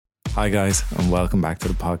Hi guys, and welcome back to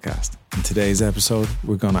the podcast. In today's episode,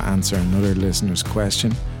 we're going to answer another listener's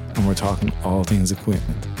question, and we're talking all things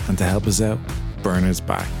equipment. And to help us out, Bernard's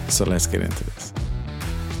back. So let's get into this.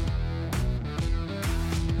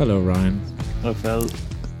 Hello, Ryan. Hello, Phil.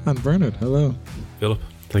 And Bernard, hello. Philip,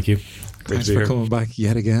 thank you. Thanks for coming back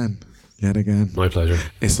yet again. My pleasure.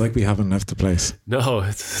 It's like we haven't left the place. No,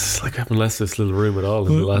 it's like I haven't left this little room at all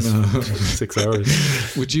in the last 6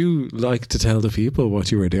 hours. Would you like to tell the people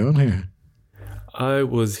what you were doing here? I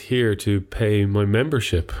was here to pay my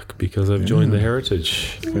membership because I've joined the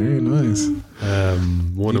Heritage. Very nice.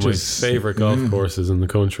 One of my favourite golf courses in the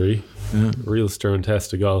country. Yeah. Real stern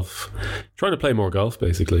test of golf. Trying to play more golf,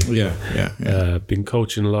 basically. Yeah. Been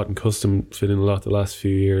coaching a lot and custom fitting a lot the last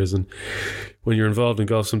few years, and when you're involved in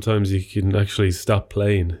golf, sometimes you can actually stop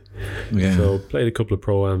playing. Yeah. So played a couple of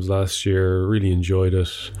pro-ams last year, really enjoyed it,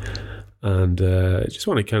 and I just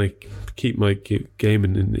want to kind of keep my game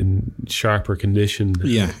in sharper condition.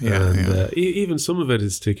 Even some of it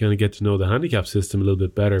is to kind of get to know the handicap system a little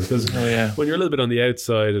bit better, because when you're a little bit on the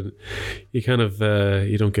outside, and you kind of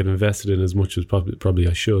you don't get invested in as much as probably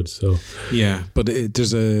I should. So yeah, but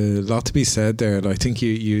there's a lot to be said there. And I think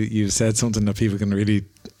you said something that people can really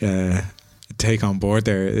take on board.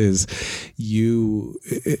 There is you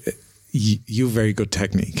very good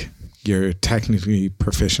technique. You're technically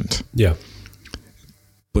proficient. Yeah.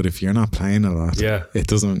 But if you're not playing a lot, it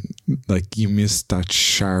doesn't, like, you miss that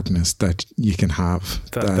sharpness that you can have.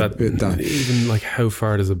 That even like how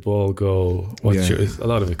far does a ball go? A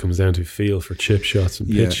lot of it comes down to feel for chip shots and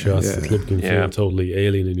pitch shots. The club can feel totally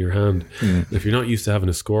alien in your hand. Yeah. If you're not used to having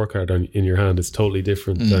a scorecard in your hand, it's totally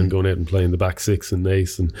different than going out and playing the back six and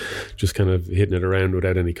ace and just kind of hitting it around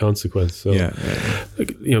without any consequence. So,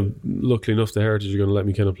 like, luckily enough, the Heritage are going to let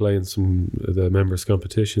me kind of play in some of the members'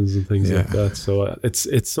 competitions and things like that. So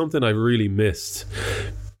it's something I really missed,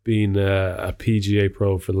 being a PGA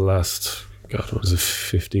pro for the last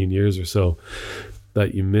 15 years or so,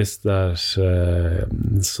 that you missed that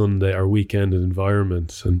Sunday or weekend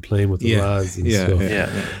environment and playing with the lads and stuff.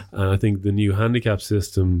 And I think the new handicap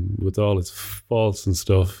system, with all its faults and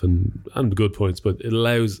stuff and good points, but it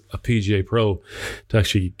allows a PGA pro to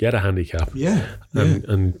actually get a handicap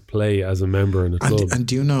and play as a member in a club. And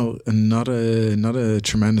do you know, not a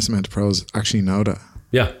tremendous amount of pros actually know that.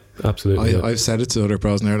 Yeah, absolutely. I've said it to other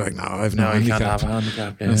pros and they're like, no, I've no handicap. You can't have a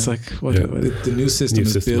handicap. Yeah. And it's like, the new system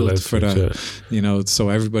is built for that, so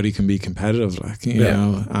everybody can be competitive, like, you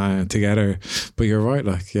know, together. But you're right,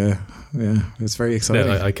 like, it's very exciting.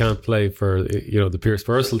 Yeah, I can't play for, the Pierce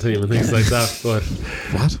Purcell team and things like that, but...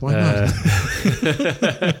 What? Why not?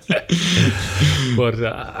 But,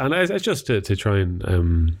 and I just to try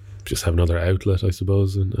and... just have another outlet, I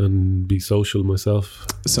suppose, and be social myself.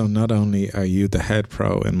 So not only are you the head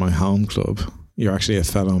pro in my home club, you're actually a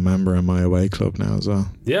fellow member in my away club now as well.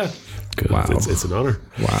 Yeah. Good. Wow. It's an honour.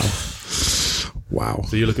 Wow.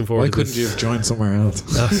 So you're looking forward to this? Why couldn't you have joined somewhere else?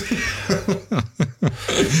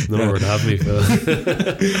 Nowhere to have me, Phil.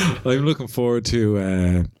 I'm looking forward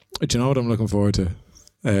to... do you know what I'm looking forward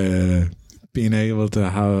to? Being able to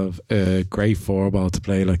have a great four-ball to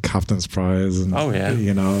play, like Captain's Prize and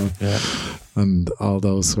and all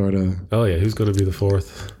those sort of... Oh yeah, who's going to be the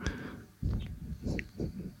fourth?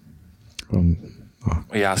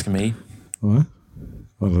 Are you asking me? What?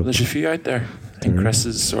 There's a few out there. I think Chris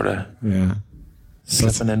is sort of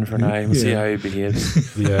slipping in for now. We'll see how he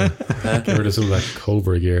behaves. Get rid of some of that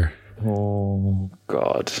Cobra gear. Oh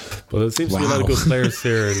God! Well, it seems to be a lot of good players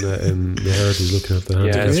here in the Heritage, looking at the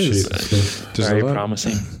handicap sheet. There's very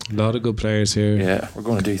promising. A lot of good players here. Yeah, we're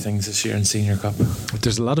going to do things this year in Senior Cup.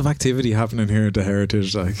 There's a lot of activity happening here at the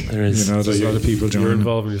Heritage. Like, there is. There's a lot of people joining. You're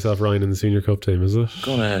involving yourself, Ryan, in the Senior Cup team, is it?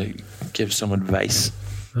 I'm going to give some advice.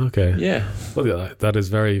 Okay. Yeah. Well, that is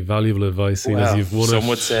very valuable advice, seeing as you've won some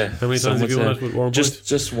would say. How many times have you won it with Warren Point?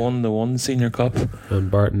 Just won the one Senior Cup. And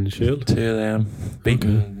Barton Shield? 2 of them.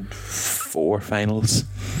 Beaten 4 finals.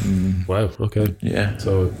 Wow, okay. Yeah.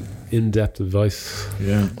 So, in-depth advice.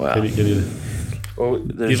 Yeah. Wow. Can you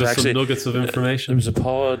give us some nuggets of information? There was a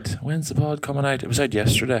pod. When's the pod coming out? It was out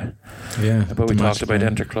yesterday. Yeah. But we talked about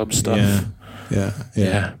inter-club stuff.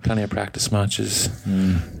 Yeah. Plenty of practice matches.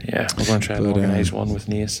 Yeah, we're going to try and organise one with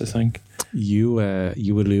Nias, I think. You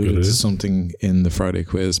alluded to something in the Friday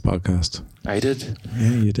Quiz podcast. I did.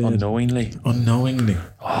 Yeah, you did. Unknowingly. Oh.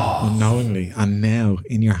 Unknowingly. And now,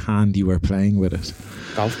 in your hand, you were playing with it.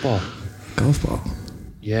 Golf ball.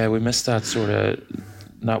 Yeah, we missed that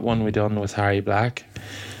that one we done with Harry Black.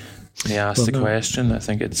 And he asked the question. I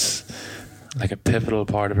think it's like a pivotal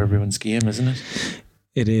part of everyone's game, isn't it?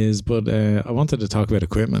 It is, but I wanted to talk about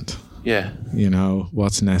equipment. Yeah.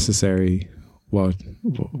 What's necessary,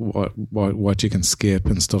 what you can skip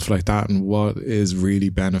and stuff like that, and what is really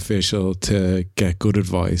beneficial to get good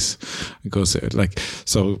advice. Because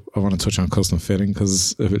so I want to touch on custom fitting,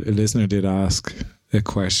 because a listener did ask a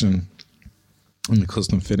question in the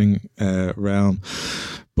custom fitting realm,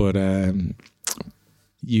 but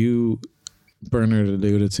Bernard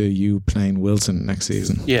alluded to you playing Wilson next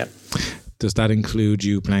season. Yeah. Does that include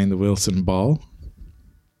you playing the Wilson ball?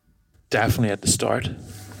 Definitely at the start.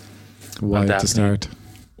 Why at the start?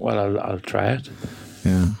 Well, I'll try it.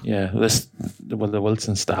 Yeah. The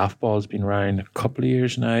Wilson staff ball has been around a couple of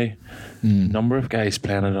years now. Number of guys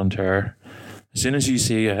playing it on tour. As soon as you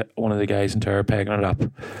see one of the guys on tour pegging it up,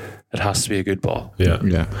 it has to be a good ball. Yeah.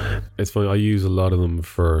 It's funny, I use a lot of them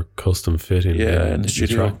for custom fitting. In the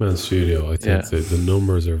studio. The TrackMan studio, I think the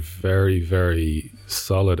numbers are very, very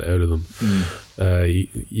solid out of them.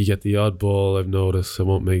 You get the odd ball, I've noticed. I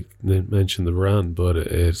won't mention the brand, but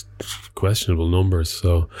it's questionable numbers.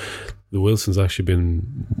 So the Wilson's actually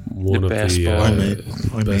been one of the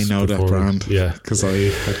ball. I may know that brand. Yeah. Because I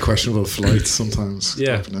had questionable flights sometimes.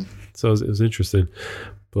 Yeah. So it was interesting.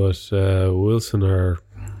 But Wilson are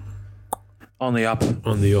on the up,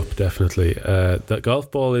 definitely. That golf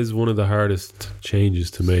ball is one of the hardest changes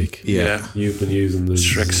to make. Yeah. You've been using the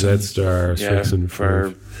Strixon. Z-Star Strixon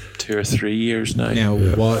for 2 or 3 years now. Now,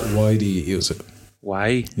 why do you use it?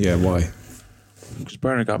 Why? Yeah, why? Because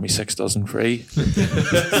Bernard got me 6 dozen free.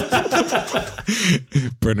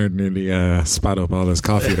 Bernard nearly spat up all his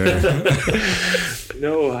coffee there.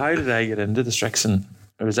 No, how did I get into the Strixon?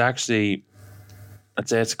 It was actually, I'd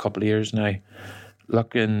say it's a couple of years now.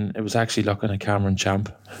 It was actually looking at Cameron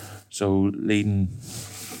Champ. So leading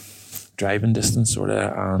driving distance sort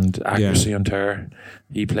of and accuracy on tour.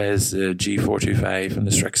 He plays the G425 and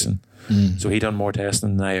the Strixon. So he done more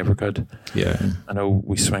testing than I ever could. Yeah. I know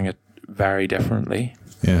we swing it very differently.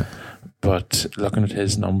 Yeah. But looking at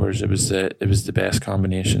his numbers, it was the best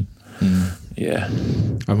combination. Yeah.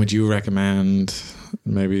 And would you recommend,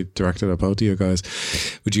 maybe directed at both of you guys,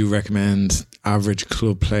 would you recommend average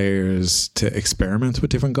club players to experiment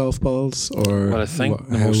with different golf balls? Or well, I think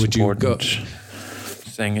the most important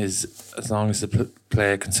thing is, as long as they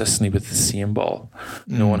play consistently with the same ball,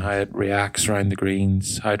 knowing how it reacts around the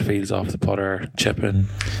greens, how it feels off the putter, chipping,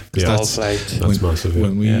 ball flight. That's massive.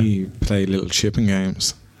 When we play little chipping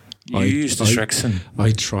games, I used the Strixon.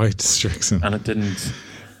 I tried the Strixon, and it didn't.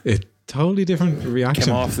 It totally different reaction.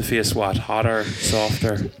 Came off the face hotter,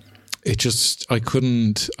 softer. It just I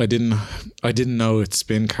didn't know its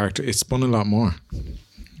spin character. It spun a lot more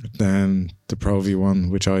than the Pro V1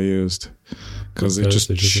 which I used, because it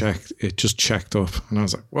just checked up, and I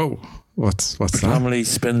was like, whoa, what's that? Normally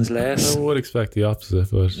spins less. I would expect the opposite,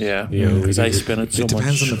 but because I spin it so much. It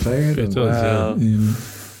depends on the player. It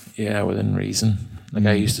does, within reason. Like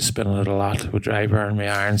I used to spin it a lot with driver and my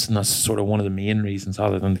irons, and that's sort of one of the main reasons,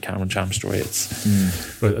 other than the Cameron Champ story. It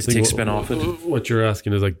takes spin off it. What you're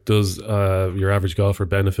asking is, like, does your average golfer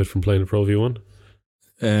benefit from playing a Pro V1?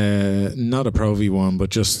 Not a Pro V1, but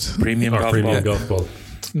just premium golf ball.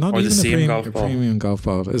 Not or even the same golf a ball. Premium golf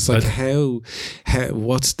ball. It's like how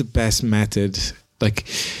what's the best method? Like,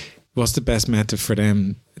 what's the best method for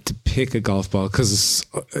them to pick a golf ball? Because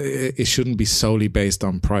it shouldn't be solely based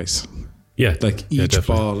on price. Yeah, like each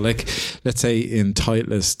ball. Like, let's say in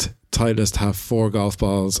Titleist have 4 golf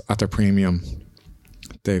balls at their premium.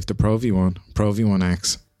 They have the Pro V1, Pro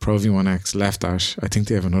V1X, Pro V1X left dash. I think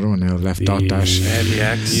they have another one now, left dot dash.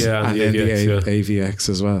 AVX. Yeah, and then the AVX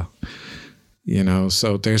as well. You know,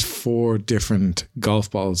 so there's 4 different golf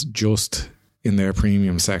balls just in their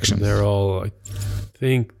premium section. And they're all, I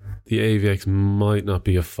think the AVX might not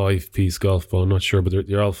be a 5-piece golf ball, I'm not sure, but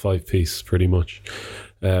they're all 5-piece pretty much.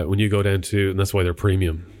 When you go down to, and that's why they're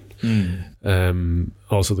premium.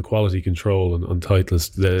 Also the quality control on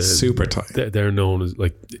Titleist, super tight. They're known as,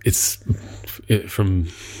 like, from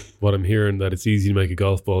what I'm hearing, that it's easy to make a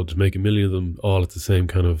golf ball, to make a million of them all at the same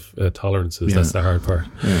kind of tolerances. That's the hard part.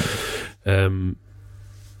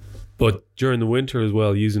 But during the winter as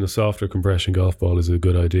well, using a softer compression golf ball is a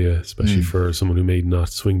good idea, especially for someone who may not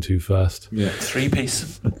swing too fast. Yeah,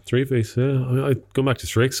 3-piece. 3-piece, yeah. I go back to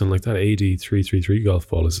Strixon, like that AD 333 golf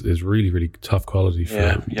ball is really, really top quality.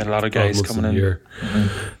 For you had a lot of guys coming in. Year.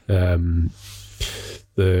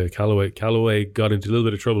 The Callaway got into a little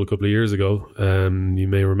bit of trouble a couple of years ago. You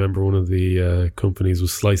may remember one of the companies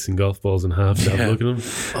was slicing golf balls in half to have a look at them.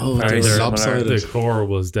 Oh, the core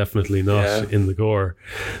was definitely not in the core.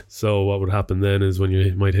 So what would happen then is, when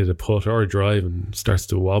you might hit a putt or a drive and starts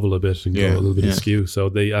to wobble a bit and go a little bit askew. So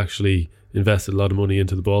they actually invested a lot of money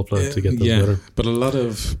into the ball plant to get them better. But a lot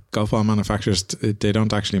of golf ball manufacturers, they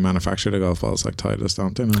don't actually manufacture the golf balls like Titleist,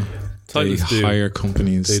 don't they? No? Titleist they hire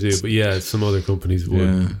companies. They do, but some other companies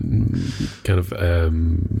would kind of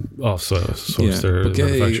outsource their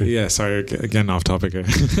manufacturing. Yeah, sorry, again off topic here.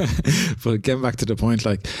 But getting back to the point,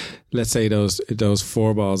 like, let's say those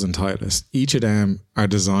 4 balls in Titleist, each of them are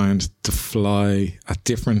designed to fly at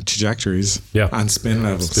different trajectories and spin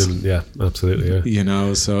levels. Absolutely. You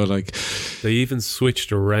know, so like they even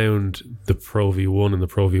switched around the Pro V1 and the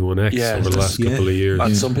Pro V1X over the last couple of years.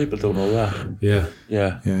 And some people don't know that. Yeah.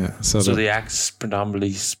 So the X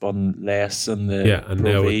predominantly spun less than the and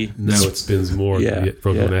Pro V. Now it spins more the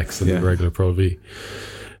Pro V1X than the regular Pro V.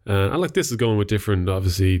 And like this is going with different,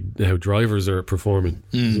 obviously, how drivers are performing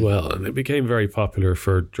as well. And it became very popular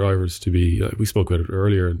for drivers to be, we spoke about it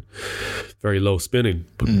earlier, and very low spinning.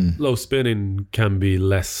 But low spinning can be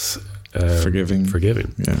less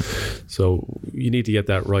forgiving. Yeah. So you need to get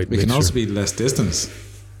that right. It can also be less distance.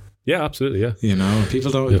 Yeah, absolutely. Yeah, you know,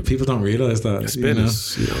 people don't realize that spin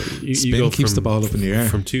is. You go keeps the ball up in the air.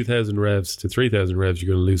 From 2,000 revs to 3,000 revs,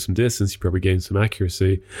 you're going to lose some distance. You probably gain some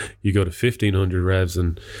accuracy. You go to 1,500 revs,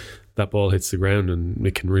 and that ball hits the ground, and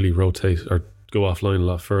it can really rotate or go offline a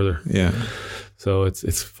lot further. Yeah. So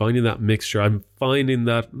it's finding that mixture. I'm finding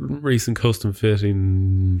that recent custom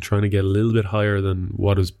fitting, trying to get a little bit higher than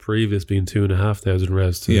what has previous been 2,500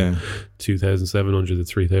 revs to 2,700 to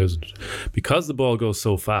 3,000, because the ball goes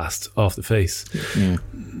so fast off the face. Yeah.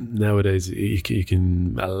 Nowadays, you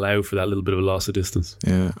can allow for that little bit of a loss of distance.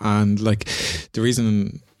 Yeah, and like the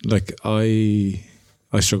reason, like I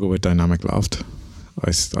struggle with dynamic loft.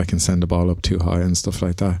 I can send the ball up too high and stuff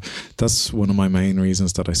like that. That's one of my main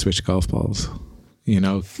reasons that I switched golf balls. You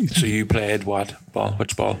know. So you played what ball?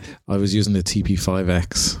 Which ball? I was using the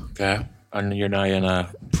TP5X. Okay, and you're now in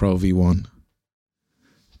a Pro V1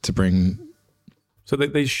 to bring. So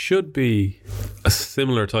they should be a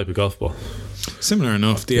similar type of golf ball. Similar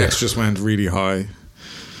enough. The X just went really high,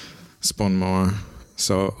 spun more.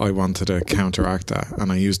 So I wanted to counteract that,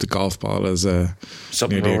 and I used the golf ball as a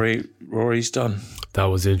something Rory's done. That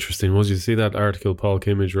was interesting. Did you see that article Paul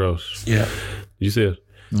Kimmage wrote? Yeah. Did you see it?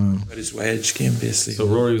 No. But his wedge game, basically. So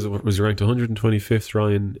Rory was ranked 125th,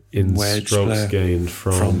 Ryan, in wedge strokes gained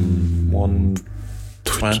from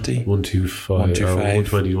 120, 125,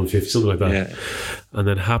 120, 150, something like that. Yeah. And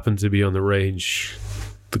then happened to be on the range.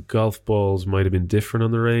 The golf balls might have been different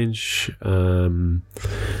on the range, and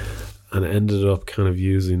ended up kind of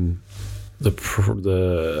using the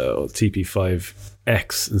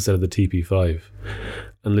TP5X instead of the TP5,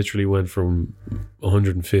 and literally went from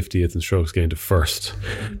 150th in strokes gained to first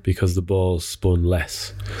because the ball spun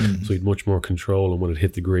less. So he had much more control, and when it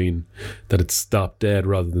hit the green, that it stopped dead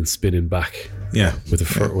rather than spinning back. Yeah, with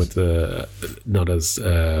the not as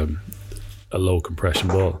a low compression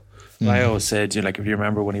ball. I always said, if you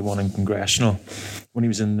remember when he won in Congressional, when he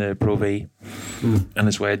was in the Pro V and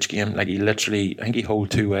his wedge game, like he literally, I think he holed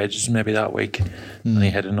 2 wedges maybe that week, and he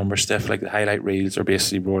hit a number stiff. Like the highlight reels are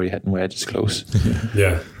basically Rory hitting wedges close.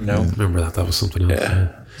 Yeah, you know, I remember that was something else.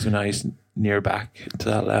 Yeah. So now he's near back to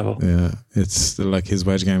that level. Yeah, it's like his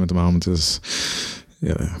wedge game at the moment is.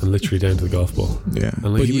 Yeah, and literally down to the golf ball. Yeah,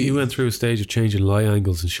 and like he went through a stage of changing lie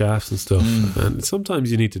angles and shafts and stuff. And sometimes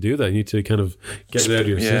you need to do that. You need to kind of get it out of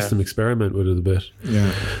your system, experiment with it a bit.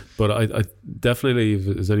 Yeah, but I definitely, if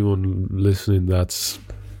there's anyone listening that's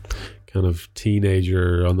kind of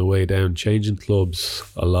teenager on the way down, changing clubs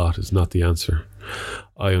a lot is not the answer.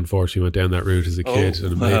 I unfortunately went down that route as a kid,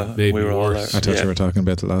 and it made me worse. I thought you were talking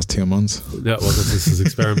about the last 2 months. That wasn't. This is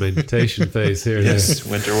experimentation phase here. Yes,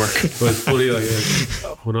 winter work. But it's funny,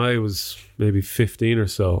 when I was maybe 15 or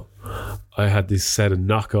so, I had this set of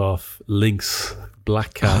knockoff Lynx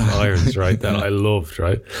Black Cat irons, right, that I loved,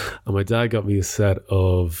 right? And my dad got me a set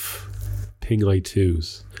of Ping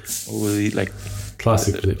I2s.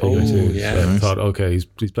 Classic Ping I2s. Yeah. So I thought, okay, he's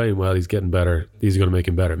playing well, he's getting better. These are going to make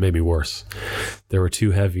him better. It made me worse. They were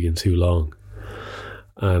too heavy and too long.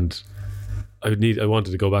 And I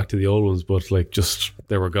wanted to go back to the old ones, but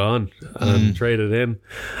they were gone and traded in,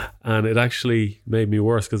 and it actually made me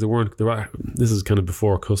worse because this is kind of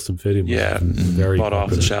before custom fitting. Yeah, very bought popular.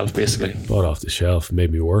 Off the shelf, basically. Bought off the shelf,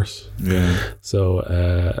 made me worse. Yeah. So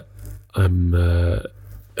I'm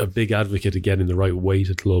a big advocate of getting the right weight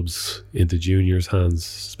of clubs into juniors'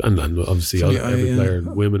 hands, and obviously every player,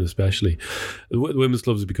 women especially. The women's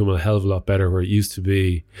clubs have become a hell of a lot better, where it used to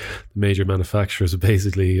be the major manufacturers would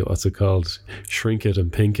basically, what's it called, shrink it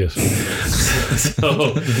and pink it.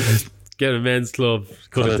 So get a men's club,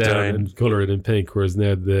 cut it down and colour it in pink, whereas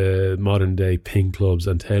now the modern day pink clubs,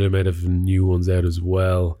 and TaylorMade have new ones out as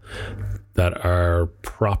well, that are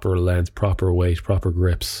proper length, proper weight, proper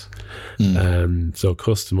grips. So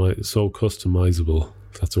customizable,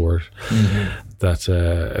 if that's a word.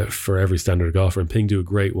 That for every standard golfer. And Ping do a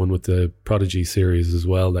great one with the Prodigy series as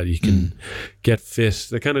well, that you can get fit.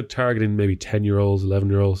 They're kind of targeting maybe 10-year-olds,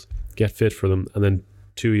 11-year-olds, get fit for them, and then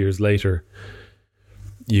 2 years later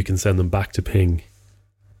you can send them back to Ping,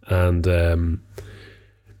 and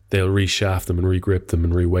they'll reshaft them and regrip them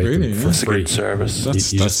and reweight them for That's free. a good service.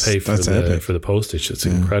 You just pay for the postage. It's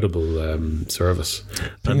an incredible service.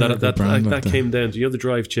 And that came down to, you know, the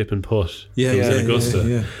drive, chip and putt. Yeah,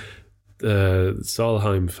 Augusta. The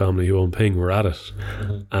Solheim family who own Ping were at it,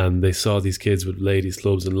 and they saw these kids with ladies'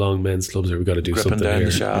 clubs and long men's clubs. We've got to do gripping something down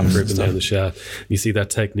here. Gripping down the shaft. You see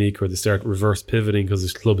that technique where they start reverse pivoting because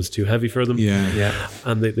the club is too heavy for them. Yeah.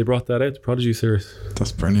 And they brought that out, the Prodigy series.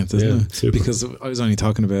 That's brilliant, isn't it? Super. Because I was only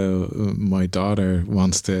talking about my daughter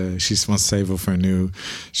wants to save up for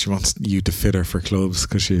she wants you to fit her for clubs,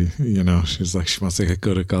 because she's like, she wants to get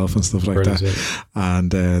good at golf and stuff like Brilliant, that.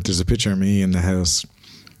 And there's a picture of me in the house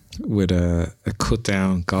with a cut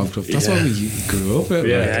down golf club. That's what we grew up with.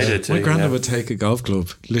 Yeah, I did too. My granddad would take a golf club,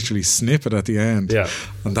 literally snip it at the end,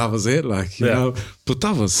 and that was it. Like, you know, but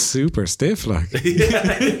that was super stiff. Like,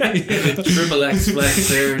 Triple X flex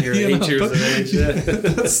there, and you're 8 years of age.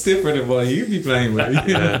 That's stiffer than what you'd be playing with.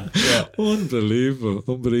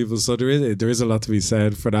 Unbelievable. So there is a lot to be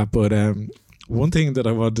said for that. But one thing that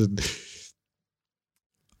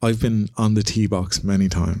I've been on the tee box many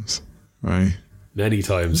times, right? Many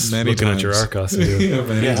times. Looking at your Arcos.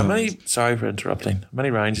 How many? Sorry for interrupting. How many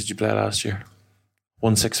rounds did you play last year?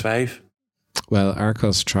 165. Well,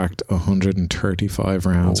 Arcos tracked 135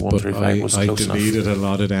 rounds, but I deleted a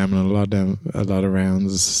lot of them, and a lot of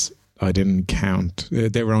rounds I didn't count.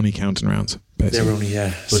 They were only counting rounds. Basically. They were only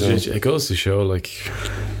But it goes to show, like,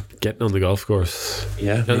 getting on the golf course.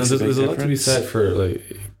 Yeah, and there's a lot to be said for,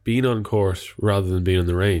 like, being on course rather than being on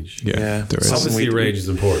the range. Yeah, there is. Obviously, range is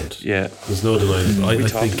important. Yeah, there's no denying it. We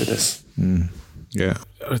talked about this. Yeah,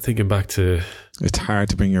 I'm thinking back to, it's hard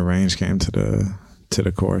to bring your range game to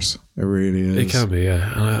the course. It really is. It can be,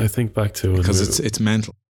 yeah. And I think back to because it's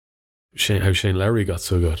mental. How Shane Lowry got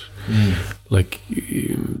so good. Like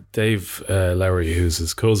Dave Lowry, who's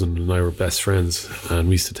his cousin, and I were best friends, and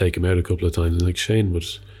we used to take him out a couple of times. And like, Shane would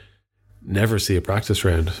never see a practice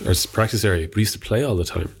round or practice area, but he used to play all the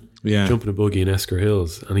time. Yeah, jumping a buggy in Esker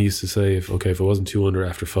Hills, and he used to say, if it wasn't 2 under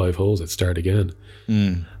after 5 holes, I'd start again.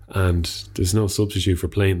 And there's no substitute for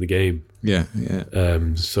playing the game. Yeah.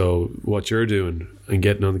 So what you're doing and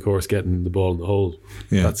getting on the course, getting the ball in the hole,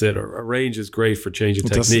 that's it. A range is great for changing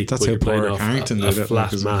technique. That's how Paul Carrington did it. A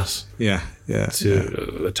flat mat.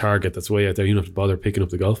 To a target that's way out there. You don't have to bother picking up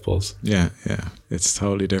the golf balls. Yeah. It's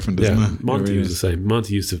totally different, isn't it? Monty was the same.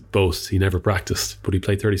 Monty used to boast he never practiced, but he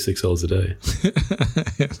played 36 holes a day.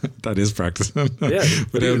 That is practicing.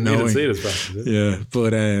 Without knowing. You didn't see it as practice. Yeah,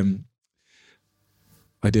 but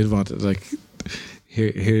I did want to, like,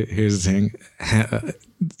 here's the thing.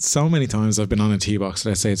 So many times I've been on a tee box,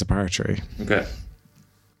 let's say it's a par 3. Okay.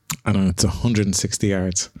 And it's 160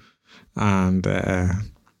 yards. And the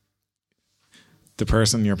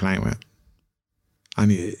person you're playing with,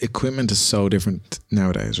 and the equipment is so different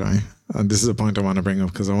nowadays, right? And this is a point I want to bring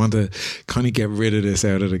up because I want to kind of get rid of this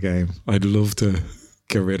out of the game. I'd love to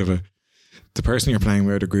get rid of it. The person you're playing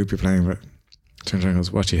with, or the group you're playing with, turns around and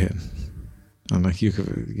goes, what you hitting? I'm like, you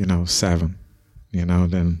could, 7,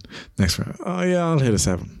 then next round, oh yeah, I'll hit a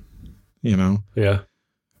 7, Yeah.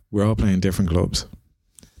 We're all playing different clubs,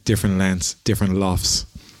 different lengths, different lofts,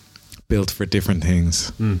 built for different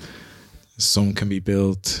things. Some can be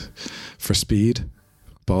built for speed,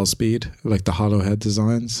 ball speed, like the hollow head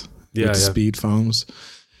designs, with the speed foams,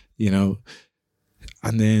 and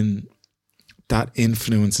then that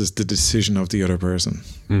influences the decision of the other person,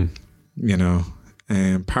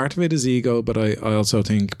 And part of it is ego, but I also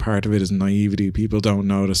think part of it is naivety. People don't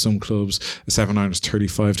know that some clubs, a 7-iron is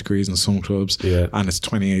 35 degrees in some clubs, and it's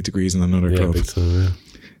 28 degrees in another club. Big time,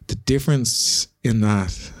 The difference in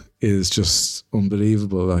that is just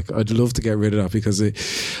unbelievable. Like, I'd love to get rid of that because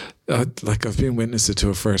I've been witness to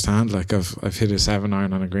it firsthand. Like, I've hit a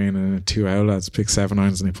 7-iron on a green, and 2 outlads pick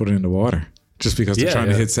 7-irons and they put it in the water just because they're trying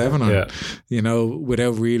to hit 7-iron.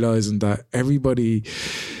 Without realizing that everybody.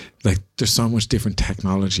 Like, there's so much different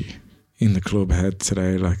technology in the club head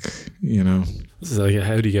today, This is like,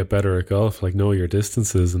 how do you get better at golf? Like, know your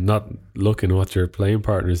distances and not looking at what your playing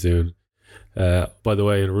partner's doing. By the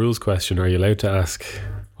way, in a rules question, are you allowed to ask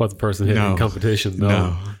what the person hit in competition?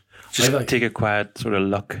 No. Just take a quiet sort of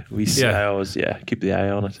look. I always, keep the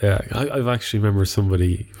eye on it. Yeah, I've actually remember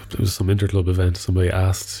somebody was some interclub event. Somebody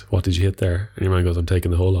asked, "What did you hit there?" And your man goes, "I'm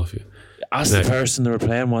taking the hole off you." Ask the person they were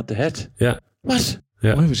playing what they hit. Yeah. What?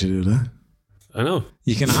 Yeah. Why would you do that? I know.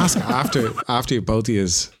 You can ask after both of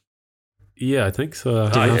yous. Yeah, I think so.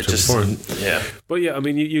 Yeah. But yeah, I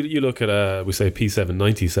mean, you look at we say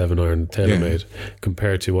P797 iron TaylorMade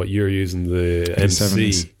compared to what you're using the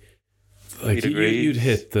MC. Like you'd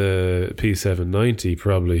hit the P790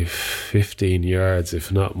 probably 15 yards,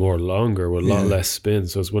 if not more, longer with a lot less spin.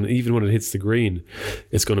 So it's even when it hits the green,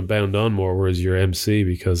 it's going to bound on more. Whereas your MC,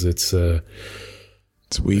 because it's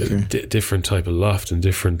weaker, different type of loft and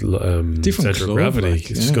different center of gravity, it's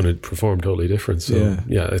just going to perform totally different. So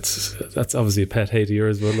that's obviously a pet hate of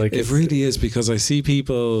yours, but like it really is, because I see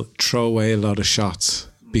people throw away a lot of shots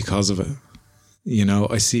because of it. You know,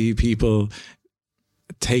 I see people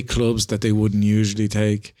take clubs that they wouldn't usually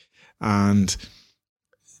take, and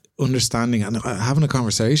understanding and having a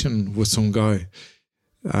conversation with some guy,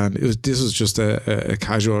 and this was just a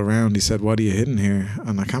casual round. He said, "What are you hitting here?"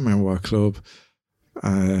 And I can't remember what club.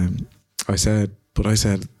 I said,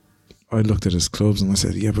 I looked at his clubs and I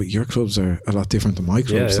said, "Yeah, but your clubs are a lot different than my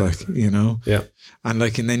clubs." And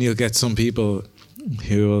like, and then you'll get some people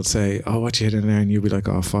who will say, "Oh, what you hitting there?" And you'll be like,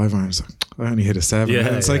 "Oh, 5 irons." I only hit a 7.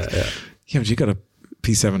 And it's like, but you got a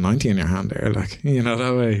P790 in your hand there, like, you know,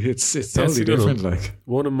 that way it's totally different. Like,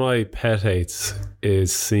 one of my pet hates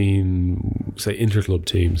is seeing, say, interclub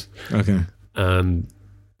teams. Okay. And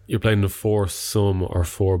you're playing a 4-some or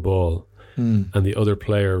 4-ball. And the other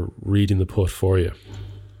player reading the putt for you.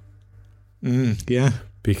 Yeah.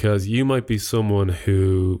 Because you might be someone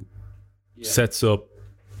who sets up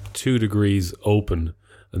 2 degrees open,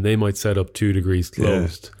 and they might set up 2 degrees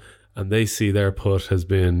closed, and they see their putt has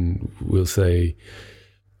been, we'll say,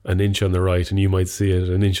 an inch on the right, and you might see it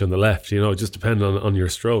an inch on the left. You know, it just depends on your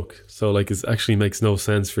stroke. So like, it actually makes no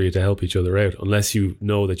sense for you to help each other out unless you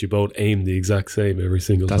know that you both aim the exact same every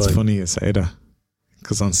single time. That's funny you say that.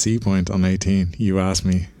 Because on C Point on 18, you asked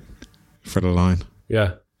me for the line.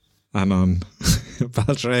 Yeah. And on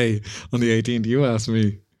Baltray on the 18th, you asked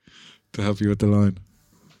me to help you with the line.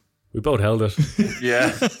 We both held it.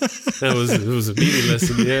 Yeah. It was meaningless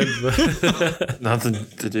in the end. Nothing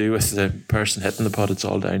to do with the person hitting the putt. It's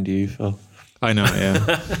all down to you, Phil. I know,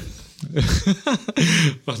 yeah.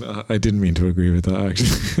 Well, I didn't mean to agree with that,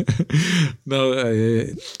 actually. No,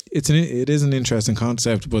 it is an interesting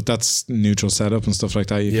concept, but that's neutral setup and stuff like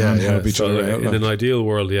that. You can't help each other out. In an ideal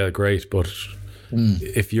world, great, but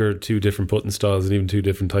if you're 2 different putting styles and even 2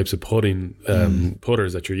 different types of putting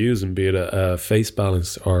putters that you're using, be it a face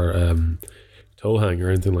balance or toe hang or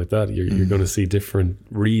anything like that, you're going to see different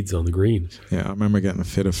reads on the green. Yeah, I remember getting a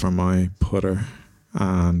fitted for my putter,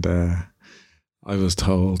 and I was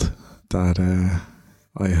told that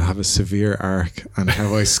I have a severe arc, and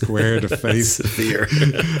how I square the face severe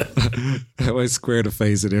how I square the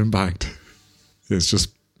face at impact is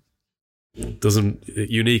just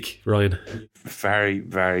unique, Ryan. Very,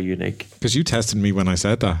 very unique. Because you tested me when I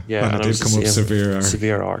said that. Yeah, and it did come up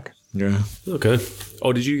severe arc. Yeah. Okay.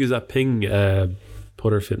 Oh, did you use that ping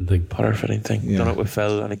putter fitting thing? Putter fitting thing. Yeah. Done it with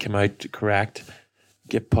Phil, and it came out correct.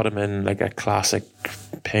 Put him in like a classic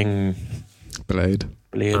ping blade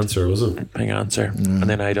answer, was it? Ping answer. Yeah. And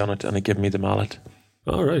then I done it, and it gave me the mallet.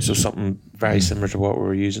 All right. So something very similar to what we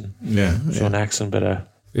were using. Yeah. So an excellent bit of...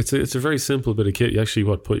 It's a very simple bit of kit. You actually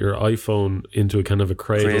put your iPhone into a kind of a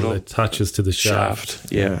cradle that attaches to the shaft.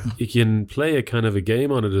 Yeah. You can play a kind of a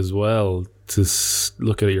game on it as well to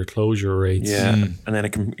look at your closure rates. Yeah. And then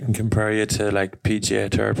it can compare you to like PGA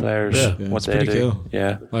Tour players. Yeah. What they do. Cool.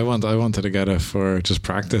 Yeah. I wanted to get it for just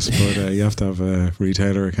practice, but you have to have a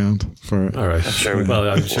retailer account for it. All right. I'm sure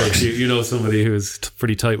I'm sure you know somebody who is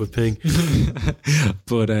pretty tight with ping.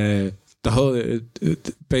 But the whole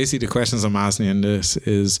basically the questions I'm asking in this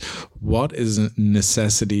is, what is a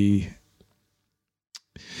necessity,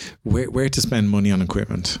 where to spend money on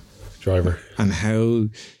equipment, driver, and how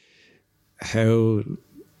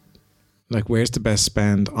like where's the best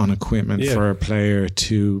spend on equipment for a player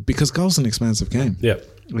to, because golf's an expensive game. Yeah,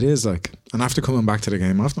 it is. Like, and after coming back to the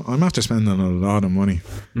game, I'm after spending a lot of money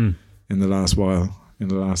in the last while. In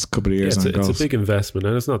the last couple of years, it's a big investment,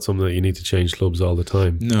 and it's not something that you need to change clubs all the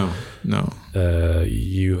time. No.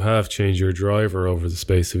 You have changed your driver over the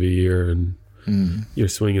space of a year, and your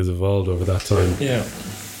swing has evolved over that time. Yeah,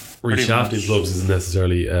 reshafting clubs isn't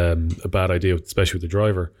necessarily a bad idea, especially with the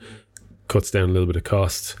driver. Cuts down a little bit of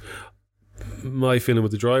cost. My feeling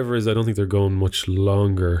with the driver is I don't think they're going much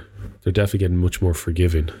longer. They're definitely getting much more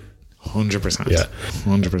forgiving. 100%. Yeah,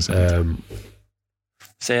 100%.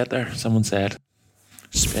 Say it there. Someone said.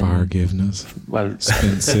 Forgiveness. Well,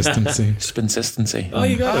 Consistency. Spinsistency. Oh,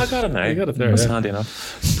 you got it. I got it now. You got it there. That's Yeah. handy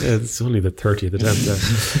enough. Yeah, it's only the 30th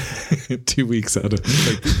attempt there. 2 weeks out of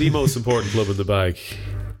Like, the most important club in the bag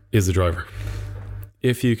is the driver.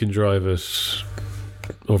 If you can drive it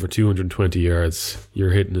over 220 yards,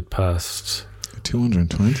 you're hitting it past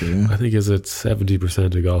 220. Yeah. I think is it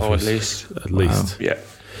 70% of golfers. Oh, at least. At least. Yeah.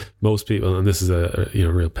 Most people, and this is a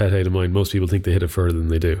real pet hate of mine, most people think they hit it further than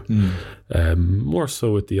they do. More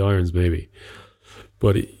so with the irons maybe.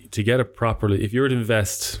 But to get it properly, if you were to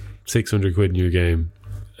invest 600 quid in your game,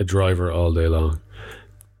 a driver all day long,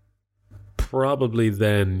 probably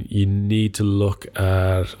then you need to look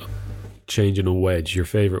at changing a wedge, your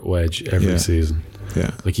favourite wedge every season.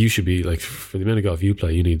 Yeah. Like you should be, like, for the amount of golf you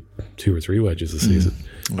play, you need 2 or 3 wedges a season.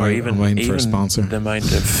 Or even, I'm waiting for a sponsor. The amount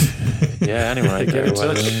of anyone right there.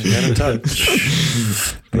 Get in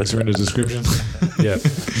touch. Links are in the description. Yeah.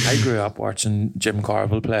 I grew up watching Jim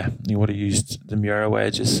Carville play. He would have used the Mura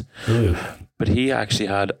wedges, but he actually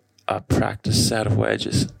had a practice set of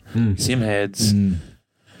wedges, same heads.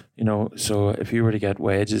 You know, so if you were to get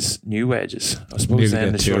wedges, new wedges, I suppose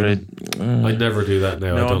then they sort of. I'd never do that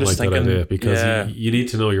now. I don't like that idea because you need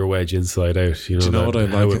to know your wedge inside out. You know, what I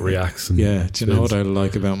like, how it reacts. And do you know what I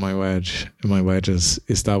like about my wedges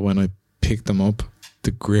is that when I pick them up,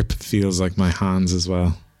 the grip feels like my hands as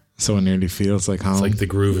well. So it nearly feels like home. It's like the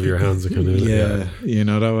groove of your hands are kind of you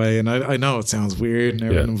know, that way. And I know it sounds weird and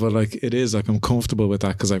everything, but like it is, like I'm comfortable with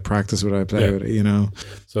that because I practice what I play with it, you know.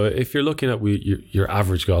 So if you're looking at your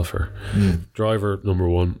average golfer, driver number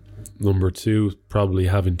 1, number 2, probably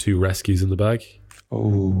having 2 rescues in the bag.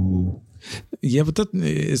 Oh, yeah, but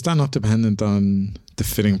is that not dependent on the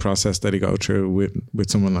fitting process that you go through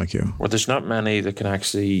with someone like you? Well, there's not many that can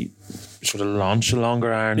actually sort of launch a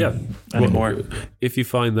longer iron anymore. Well, if you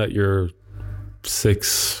find that your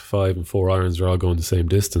 6, 5 and 4 irons are all going the same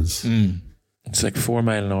distance, it's like 4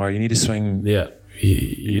 mile an hour. You need to swing. Yeah.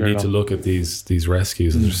 You need to look at these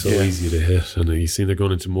rescues, and they're so easy to hit. And you see they're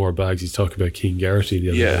going into more bags. He's talking about Keane Garrity the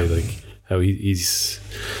other day, like how he's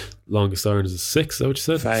longest iron is a 6. Is that what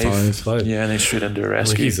you said? 5. Yeah, and he's straight into a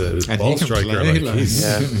rescue. He's a ball striker.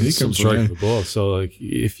 He's some striker the ball. So like,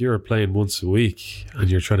 if you're playing once a week and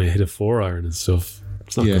you're trying to hit a 4 iron and stuff,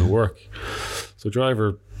 it's not going to work. So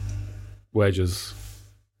driver, wedges,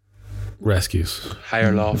 rescues,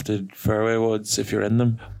 higher lofted fairway woods if you're in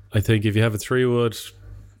them. I think if you have a 3 wood,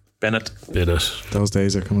 bin it. Those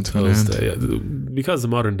days are coming to an end. Because the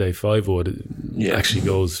modern day 5 wood actually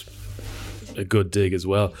goes a good dig as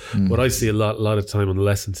well. But I see a lot of time on the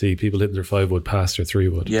lesson tee, people hitting their 5 wood past their 3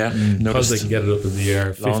 wood. Yeah, because they can get it up in the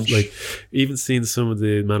air. Like even seeing some of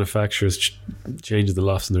the manufacturers changing the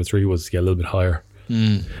lofts in their 3 woods to get a little bit higher.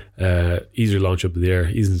 Easier to launch up in the air,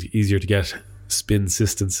 easier to get spin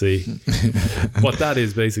consistency. What that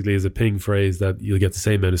is basically is a ping phrase that you'll get the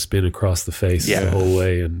same amount of spin across the face the whole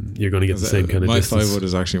way, and you're going to get the same kind of distance. My 5 wood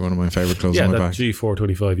is actually one of my favourite clubs on my back. Yeah, that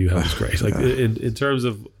G425 you have is great. Like in terms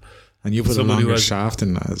of, and you put a longer shaft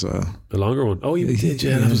in that as well. A longer one. Oh, you did,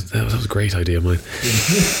 yeah. That was a great idea of mine.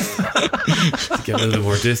 To get a little bit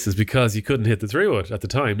more distance, because you couldn't hit the 3 wood at the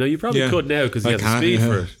time. Now you probably could now because you have the speed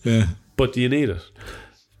for it. Yeah. But do you need it?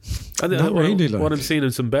 And what I'm seeing in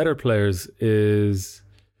some better players is,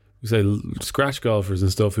 we say, scratch golfers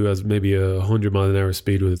and stuff who has maybe 100 mile an hour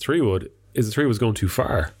speed with a 3 wood. Is the 3 wood's going too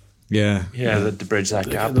far? Yeah. To bridge that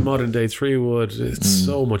gap. The modern day 3 wood, it's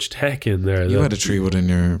so much tech in there. You had a 3 wood in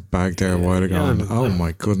your bag there a while ago. And oh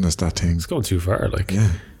my goodness, that thing. It's going too far. Like,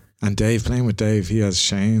 and Dave, playing with Dave, he has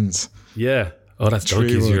Shane's. Yeah. Oh, that's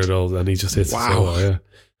Donkey's year old, and he just hits it so well. Yeah.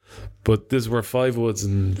 But this is where 5 woods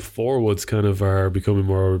and 4 woods kind of are becoming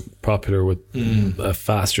more popular with a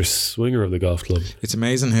faster swinger of the golf club. It's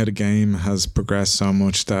amazing how the game has progressed so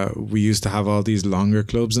much that we used to have all these longer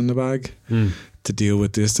clubs in the bag to deal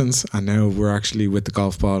with distance, and now we're actually, with the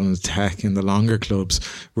golf ball and the tech in the longer clubs,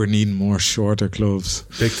 we're needing more shorter clubs.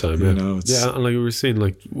 Big time, you know. And like we were seeing,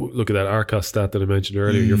 like, look at that Arcos stat that I mentioned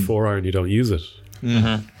earlier. Your 4 iron, you don't use it.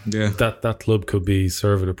 Yeah, that club could be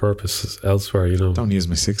serving a purpose elsewhere, you know. Don't use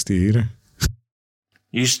my 60 either.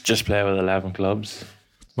 You should just play with 11 clubs.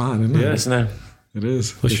 Man, isn't it? Yeah, isn't it? It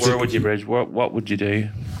is. Where would you bridge? What would you do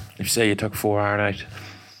if, say, you took 4 iron out?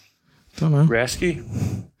 Don't know. Rescue?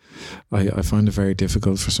 I find it very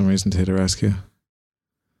difficult for some reason to hit a rescue.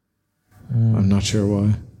 I'm not sure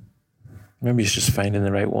why. Maybe it's just finding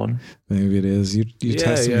the right one. Maybe it is. You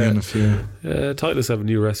tested me on a few. Titleist have a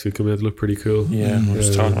new rescue coming out. They look pretty cool. Yeah, I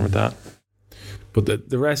was talking about that. But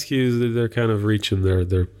the rescues, they're kind of reaching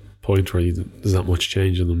their point where there's not much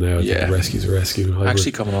change in them now. The rescues are rescue.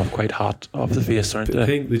 Actually coming off quite hot off the face, aren't they? I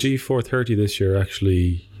think the G430 this year,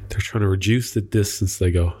 actually, they're trying to reduce the distance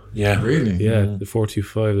they go. Yeah, really. Yeah, the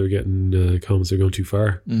 425 they're getting comments they're going too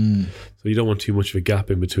far. So you don't want too much of a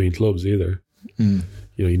gap in between clubs either.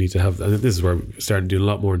 You know, you need to have. And this is where we're starting to do a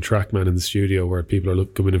lot more in TrackMan in the studio, where people are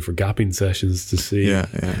coming in for gapping sessions to see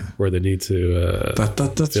where they need to.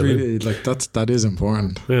 That's really that is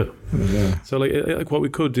important. Yeah. So like what we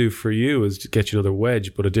could do for you is get you another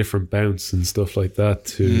wedge, but a different bounce and stuff like that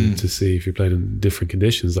to see if you're playing in different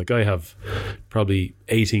conditions. Like I have probably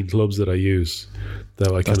 18 clubs that I use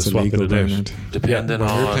that I kind of swap in and out. Depending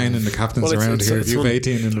on you're playing in the captain's around here. If you've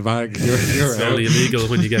 18 in the bag, you're it's only illegal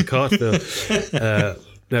when you get caught, Phil.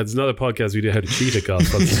 Now, there's another podcast we do how to cheat at golf.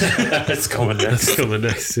 It's coming next.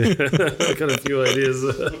 Yeah. I've got a few ideas.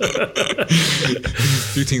 A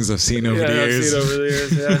few things I've seen over the years.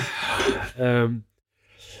 Yeah.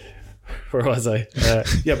 Where was I?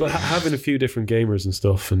 But having a few different gamers and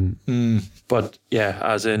stuff, and but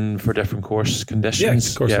as in for different course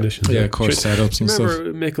conditions. Conditions. Yeah, course setups and stuff.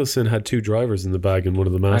 Remember, Mickelson had 2 drivers in the bag in one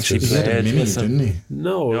of the Masters. He had a mini, didn't he?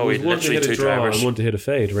 No, it was one to hit a draw and one to hit a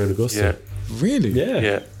fade around Augusta. Yeah. Really?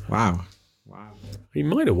 Yeah. Wow. He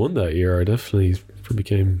might have won that year. I definitely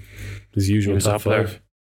became his usual top 5.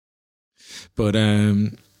 But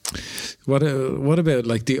what about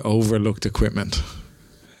like the overlooked equipment?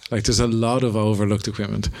 Like there's a lot of overlooked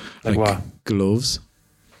equipment. Like what? Gloves.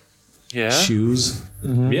 Yeah. Shoes.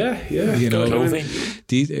 Mm-hmm. Yeah. You know, clothing.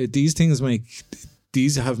 These things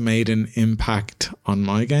have made an impact on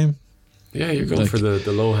my game. Yeah, you're going for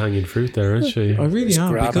the low hanging fruit there, aren't you? I really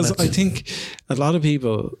am, because it. I think a lot of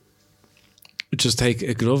people just take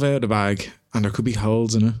a glove out of the bag and there could be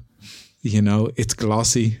holes in it. You know, it's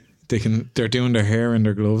glossy. They're doing their hair in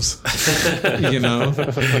their gloves. You know,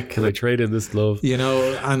 can I trade in this glove? You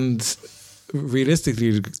know, and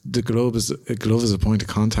realistically, the glove is a point of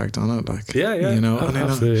contact on it. Like, yeah, you know, and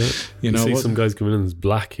absolutely. You know, see some guys coming in as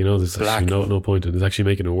black. You know, there's black. actually no point in it. It's actually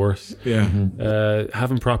making it worse. Yeah,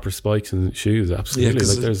 having proper spikes and shoes, absolutely.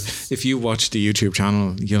 Yeah, if you watch the YouTube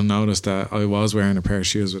channel, you'll notice that I was wearing a pair of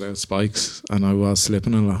shoes without spikes, and I was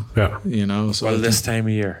slipping a lot. Yeah, you know. So this time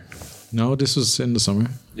of year. No, this was in the summer.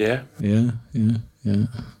 Yeah.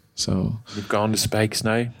 So you've gone to spikes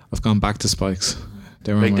now? I've gone back to spikes.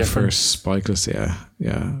 They were my first spikeless.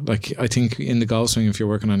 Yeah. Like I think in the golf swing, if you're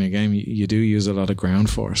working on your game, you do use a lot of ground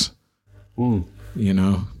force. You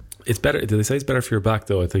know, it's better. Do they say it's better for your back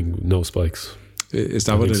though? I think no spikes. Is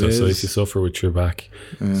that what it is? So if you suffer with your back,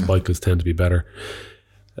 spikeless tend to be better.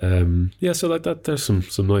 So like that, there's some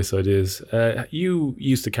nice ideas. You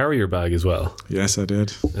used to carry your bag as well. Yes, I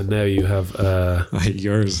did. And now you have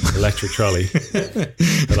yours electric trolley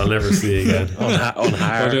that I'll never see again on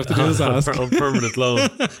hire. All you have to do is ask. on permanent loan.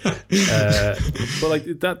 But like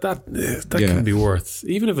that can be worth,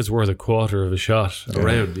 even if it's worth a quarter of a shot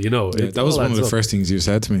around. You know, that was one of the first things you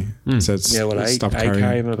said to me. Said, stop carrying. I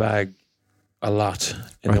carry my bag a lot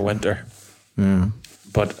in the winter. Yeah.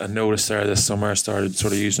 But I noticed there this summer I started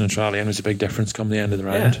sort of using a trolley, and there's a big difference come the end of the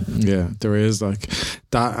round. Yeah, there is, like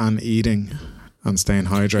that, and eating and staying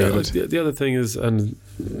hydrated. Yeah, like the other thing is, and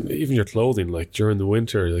even your clothing, like during the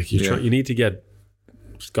winter, like you need to get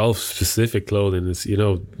golf specific clothing. Is, you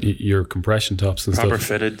know, your compression tops and proper stuff,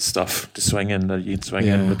 fitted stuff to swing in that you can swing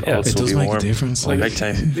in, but it also does be make warm. A difference. Like big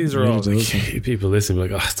time. These are all people listen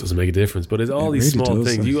like, it doesn't make a difference, but it's all these really small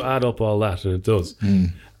things. You add up all that, and it does.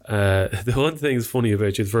 The one thing is funny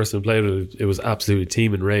about you, the first time I played with it was absolutely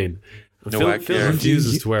teeming rain. Phil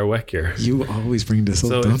refuses to wear wet gear. You always bring this up,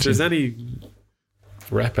 so don't if there's any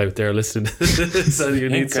rep out there listening to this and you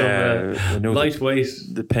need some lightweight,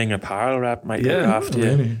 the Ping apparel rep might look after you.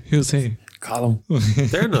 Really? Who's he? Colin.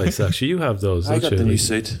 They're nice actually. You have those. I got the new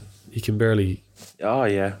suit. You can barely. Oh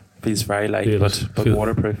yeah, he's very light, but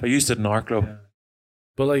waterproof. I used it in Arklow.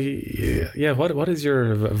 But like, what is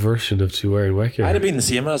your version of to wearing wet gear? I'd have been the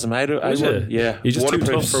same as him. You're just too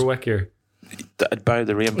tough for wet gear. I'd buy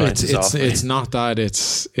the rain bounces off. It's not that.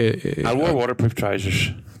 I wore waterproof trousers.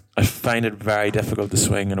 I find it very difficult to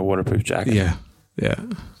swing in a waterproof jacket. Yeah.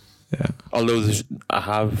 Although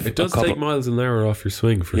it does take miles an hour off your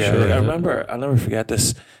swing for sure. I remember. I'll never forget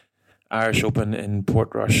this Irish Open in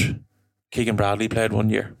Portrush. Keegan Bradley played one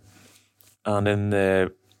year, and in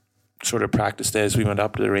the sort of practice days we went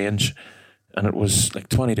up to the range and it was like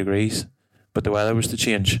 20 degrees but the weather was to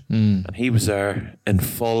change and he was there in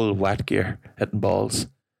full wet gear hitting balls,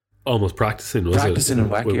 almost practicing in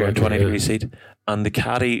wet gear in 20 degrees heat, and the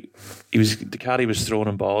caddy was throwing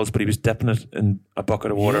in balls but he was dipping it in a bucket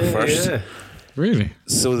of water first. Really?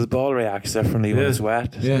 So the ball reacts differently when it's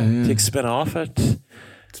wet. Takes spin off it.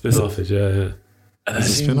 Spin off it.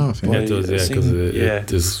 Spin off. It does, because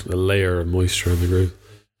there's a layer of moisture in the groove.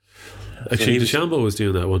 Actually, DeChambeau was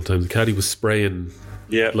doing that one time. The caddy was spraying,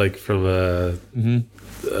 like from a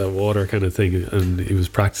water kind of thing, and he was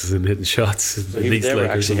practicing hitting shots. So they were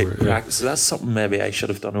actually hitting practice. So that's something maybe I should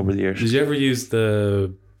have done over the years. Did you ever use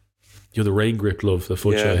the rain grip glove, the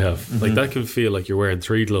foot I have? Like that can feel like you're wearing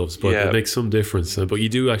 3 gloves, but it makes some difference. But you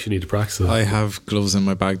do actually need to practice it. I have gloves in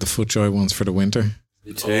my bag, the FootJoy ones for the winter.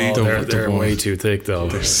 They're way too thick though.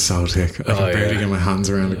 They're so thick. I can barely get my hands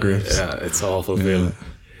around the grips. Yeah, it's awful feeling.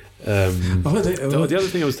 The other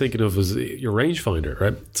thing I was thinking of was your rangefinder,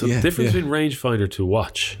 right? So the difference between rangefinder to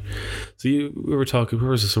watch. So we were talking,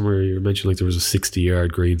 where was it somewhere you mentioned like there was a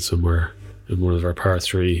 60-yard green somewhere in one of our par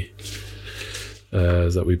 3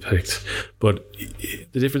 that we picked. But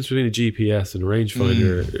the difference between a GPS and a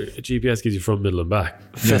rangefinder, a GPS gives you front, middle and back.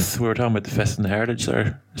 Fifth, we were talking about the fifth in the Heritage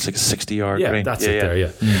there. It's like a 60-yard green. Yeah, that's it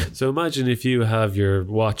there, So imagine if you have your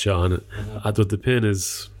watch on and the pin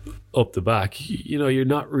is up the back, you're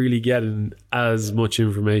not really getting as much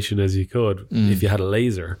information as you could if you had a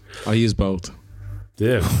laser. I use both.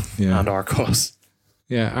 Yeah. And Arcos.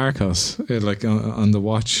 Yeah, Arcos. Like on the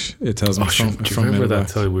watch, it tells me do you remember that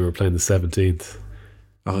time we were playing the 17th?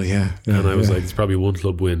 Oh yeah. And I was like, it's probably 1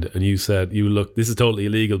 club wind, and you said, look, this is totally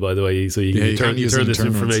illegal, by the way, so you turn this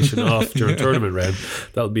information off during tournament round.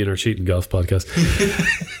 That'll be in our cheating golf podcast.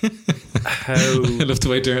 I love the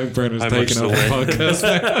way Bernard's taking off the podcast.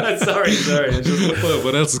 sorry.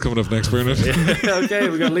 What else is coming up next, Bernard? Okay,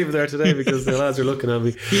 we're gonna leave it there today because the lads are looking at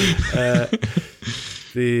me.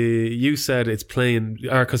 You said it's playing.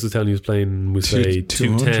 Arcos was telling you it's playing. We say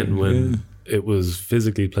 210 when it was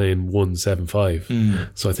physically playing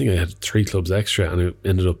 175. So I think I had 3 clubs extra, and it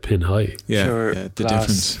ended up pin high. The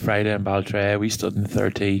difference. Friday in Baltray, we stood in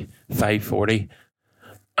 30, 540.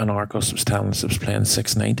 And Arcos was telling us it was playing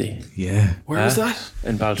 690. Yeah. Where was that?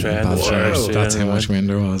 In Baltray. That's how much wind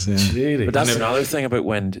there was, Really? But that's another thing about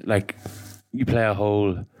wind. Like, you play a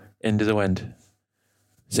hole into the wind.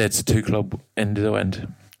 Say it's a 2 club into the wind.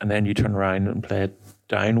 And then you turn around and play it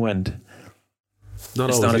downwind. Not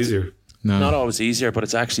always easier. No. Not always easier, but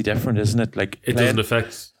it's actually different, isn't it? Like it doesn't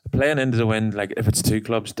affect... Playing into the wind, like if it's 2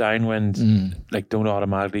 clubs downwind, like don't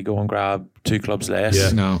automatically go and grab 2 clubs less. Yeah.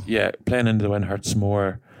 No. Yeah, playing into the wind hurts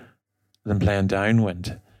more than playing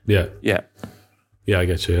downwind. Yeah. Yeah. Yeah, I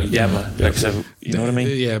get you. Yeah, man. Like, so, you know what I mean?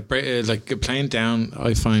 Yeah, like playing down,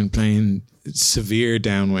 I find playing severe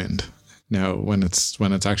downwind now when it's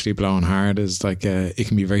actually blowing hard is like it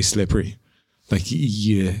can be very slippery. Like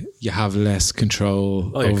you have less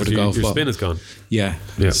control over the golf ball. Your spin is gone. Yeah.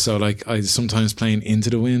 So like I sometimes playing into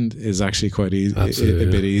the wind is actually quite easy, a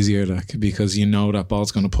bit easier, like because that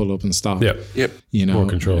ball's going to pull up and stop. Yeah. Yep. More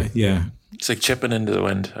control. Yeah. It's like chipping into the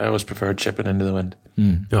wind. I always prefer chipping into the wind.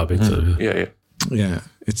 Oh, big time. Yeah. Yeah,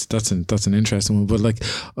 that's an interesting one. But like,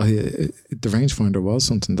 the rangefinder was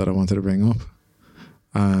something that I wanted to bring up,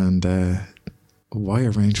 and why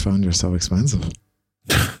are rangefinders so expensive?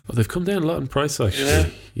 Well, they've come down a lot in price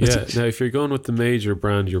actually. Yeah. Now, if you're going with the major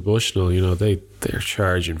brand, your Bushnell, they're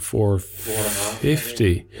charging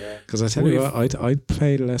 $450. Because I tell you what, I'd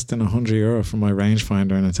pay less than €100 for my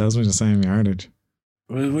rangefinder, and it tells me the same yardage.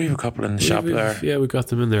 Well, we have a couple in the shop there. Yeah, we got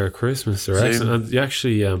them in there at Christmas. They're excellent. And you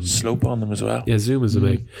actually slope on them as well. Yeah, Zoom is a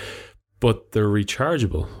make, but they're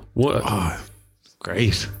rechargeable.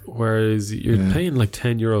 Great. Whereas you're paying like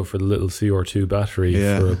 €10 for the little CR2 battery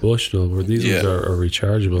for a Bushnell, where these ones are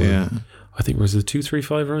rechargeable. Yeah. I think was it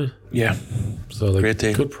 235, right? Yeah. So like great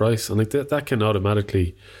deal. Good price, and like that can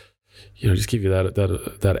automatically, just give you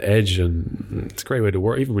that edge, and it's a great way to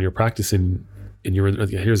work, even when you're practicing.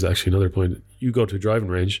 Here's actually another point. You go to a driving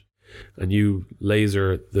range, and you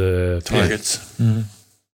laser the targets.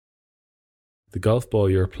 The golf ball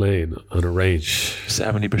you're playing on a range,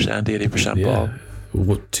 70%, 80% ball.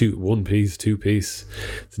 One piece, 2 piece.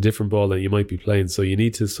 It's a different ball that you might be playing. So you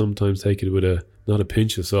need to sometimes take it with not a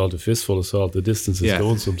pinch of salt, a fistful of salt. The distance is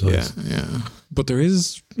going sometimes. Yeah. But there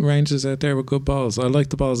is ranges out there with good balls. I like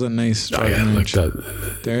the balls at Nace. Like that.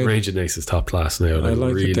 Range at Nace is top class now. Like,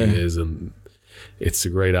 it really is, and it's a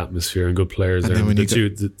great atmosphere and good players there.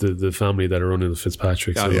 The family that are running the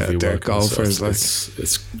Fitzpatrick. They're golfers. So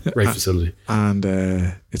it's a great facility, and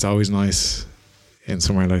it's always nice in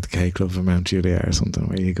somewhere like the K Club of Mount Juliet or something,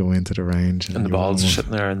 where you go into the range and the balls are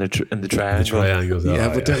sitting there in the triangles.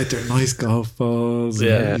 But they're nice golf balls.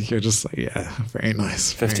 Yeah, you're just like, very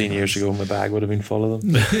nice. 15 years ago, my bag would have been full of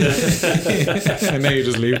them. And now you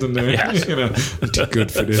just leave them there. I'm too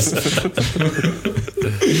good for this.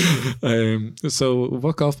 So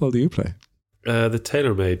what golf ball do you play? The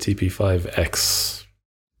TaylorMade TP5X.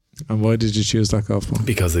 And why did you choose that golf ball?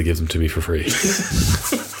 Because they give them to me for free.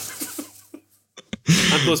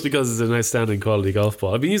 And plus, because it's an outstanding quality golf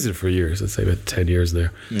ball. I've been using it for years. I'd say about 10 years now.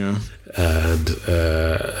 Yeah. And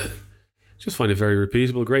just find it very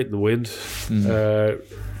repeatable, great in the wind.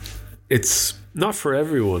 It's not for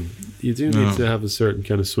everyone. You do need to have a certain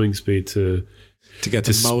kind of swing speed to get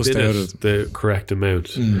the most out of the correct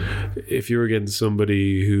amount. If you were getting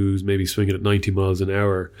somebody who's maybe swinging at 90 miles an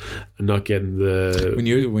hour and not getting the...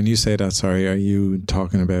 When you say that, sorry, are you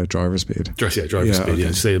talking about driver speed? Driver speed, okay.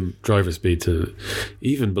 Yeah. Same driver speed to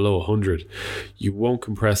even below 100. You won't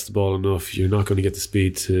compress the ball enough. You're not going to get the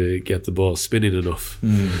speed to get the ball spinning enough.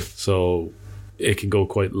 So it can go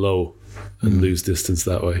quite low and lose distance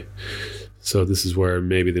that way. So this is where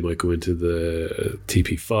maybe they might go into the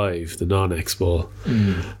TP5, the non-X ball.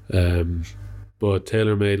 But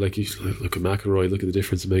TaylorMade, like you look at McIlroy, look at the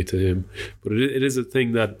difference it made to him. But it is a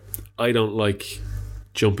thing that I don't like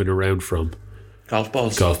jumping around from. Golf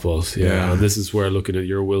balls, yeah. And this is where looking at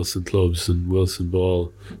your Wilson clubs and Wilson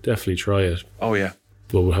ball, definitely try it. Oh yeah.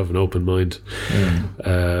 But we'll have an open mind.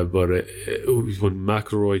 But when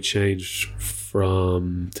McIlroy changed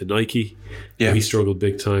to Nike, he struggled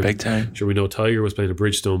big time. Sure, we know Tiger was playing a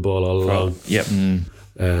Bridgestone ball all along. Yep.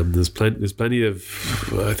 There's plenty of.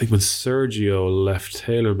 I think when Sergio left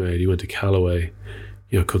TaylorMade, he went to Callaway.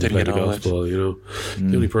 Couldn't play the golf ball. The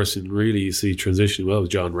only person really you see transitioning well was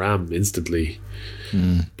John Ram instantly.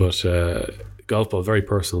 But golf ball, very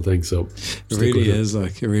personal thing. So it really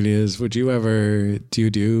is. Would you ever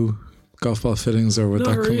do golf ball fittings, or would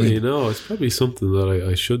Not that come really, in? No, it's probably something that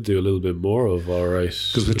I should do a little bit more of. All right,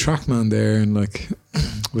 because with TrackMan there and like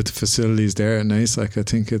with the facilities there at Nice, like I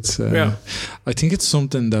think it's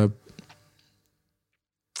something that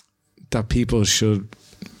people should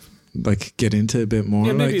like get into a bit more.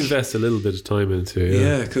 Yeah, maybe invest a little bit of time into.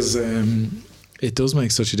 Yeah, because it does make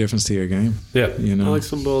such a difference to your game. Yeah, like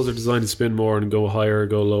some balls are designed to spin more and go higher,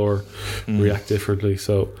 go lower, react differently.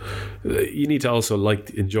 So you need to also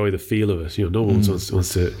enjoy the feel of it. No one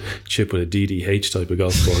wants to chip with a DDH type of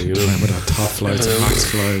golf ball. With that top flights, max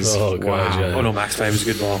flies. Oh god, yeah. Oh no, Max 5 is a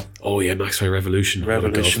good ball. Oh yeah, Max 5 Revolution golf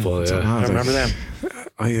ball. Yeah, I remember them.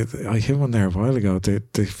 I hit one there a while ago.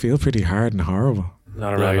 They feel pretty hard and horrible.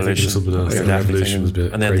 Not a Revolution. Something else. The Revolution was a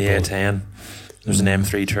bit. And then the A10. There's an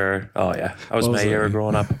M3 tour. Oh yeah, that was my era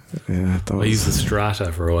growing up. Yeah, I used the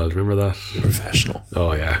Strata for a while. Remember that? Professional.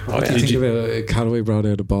 Oh yeah. What do you think about Callaway brought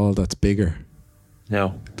out a ball that's bigger?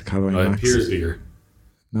 No. The Callaway It Max. appears bigger.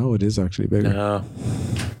 No, it is actually bigger. No.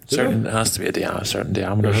 It has to be a certain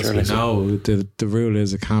diameter. Surely. No, the rule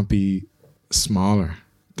is it can't be smaller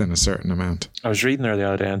than a certain amount. I was reading there the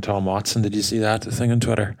other day on Tom Watson. Did you see that? The thing on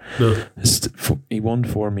Twitter? No. He won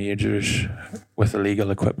 4 majors with illegal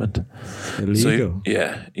equipment. Illegal?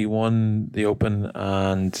 So he won the Open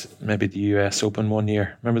and maybe the US Open one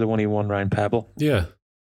year. Remember the one he won round Pebble? Yeah.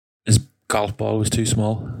 His golf ball was too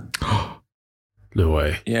small. No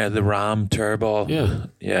way. Yeah, the Ram Tour ball. Yeah.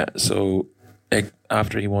 Yeah, so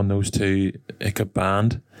after he won those two, it got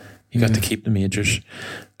banned. He got to keep the majors.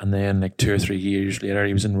 And then like 2 or 3 years later,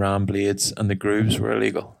 he was in Ram Blades and the grooves were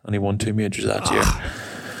illegal. And he won 2 majors that year.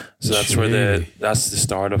 So that's that's the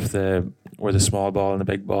start of where the small ball and the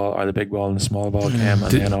big ball, or the big ball and the small ball came,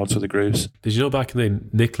 and then also the grooves. Did you know back in the day,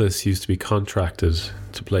 Nicholas used to be contracted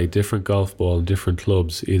to play different golf ball and different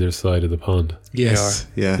clubs either side of the pond? Yes.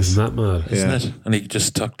 Isn't that mad? Isn't it? And he just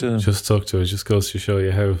stuck to them. It just goes to show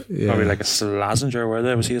you how. Probably like a Slazenger, were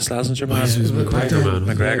they? Was he a Slazenger man? He was McGregor man.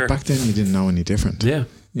 McGregor. Back then you didn't know any different. Yeah.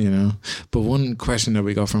 But one question that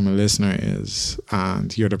we got from a listener is,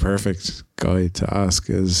 and you're the perfect guy to ask,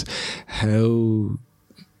 is how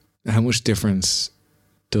much difference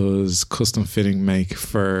does custom fitting make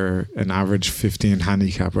for an average 15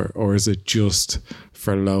 handicapper, or is it just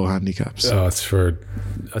for low handicaps? Oh, it's for,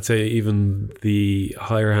 I'd say even the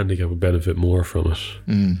higher handicap would benefit more from it.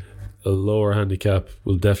 A lower handicap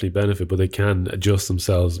will definitely benefit, but they can adjust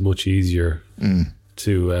themselves much easier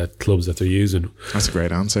to clubs that they're using. That's a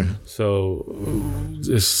great answer. So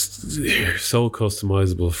it's so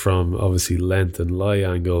customizable from obviously length and lie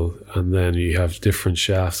angle, and then you have different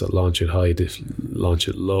shafts that launch it high, launch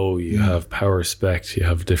it low. You have power specs, you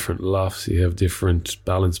have different lofts, you have different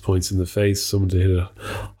balance points in the face, some to hit it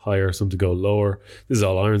higher, some to go lower. This is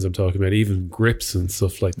all irons I'm talking about, even grips and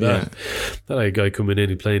stuff like that. That I had a guy coming in,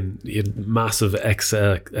 he had massive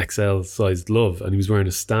XL sized glove, and he was wearing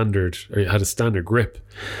he had a standard grip,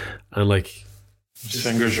 and like his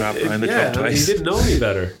fingers wrapped around the club twice. He didn't know any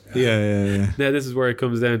better. Yeah. Now this is where it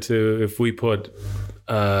comes down to, if we put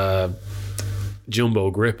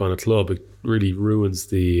jumbo grip on a club, it really ruins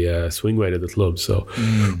the swing weight of the club. So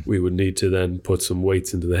we would need to then put some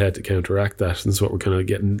weights into the head to counteract that. And that's what we're kind of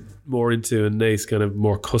getting more into in NACE, kind of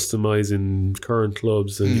more customizing current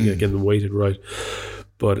clubs and getting them weighted right.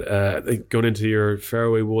 But going into your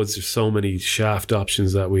fairway woods, there's so many shaft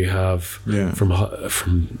options that we have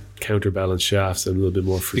from counterbalance shafts and a little bit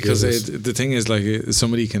more forgiveness. Because the thing is, like,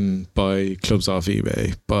 somebody can buy clubs off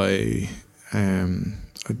eBay, buy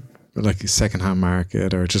like a second-hand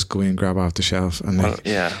market, or just go in and grab off the shelf, and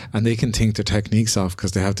they can think their techniques off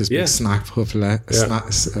because they have this big snap hook left,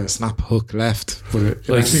 but it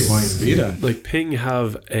actually won't be that. Like Ping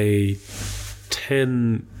have a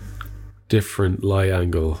 10 different lie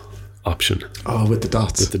angle option. Oh, with the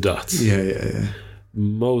dots. Yeah.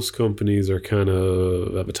 Most companies are kind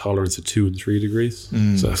of have a tolerance of 2 and 3 degrees.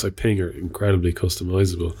 So that's like Ping are incredibly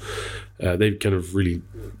customizable. They kind of really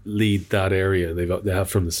lead that area. They have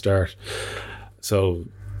from the start. So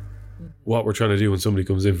what we're trying to do when somebody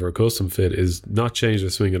comes in for a custom fit is not change the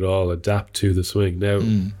swing at all, adapt to the swing. Now,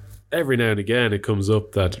 every now and again, it comes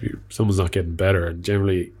up that someone's not getting better, and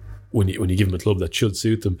generally, when you give them a club that should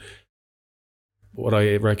suit them, what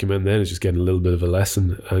I recommend then is just getting a little bit of a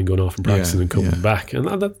lesson and going off and practicing and coming back. And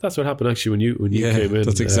that's what happened actually when you came in.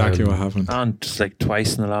 That's exactly what happened. And just like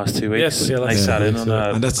twice in the last 2 weeks. Yes, I sat in on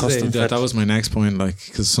that. And that was my next point. Like,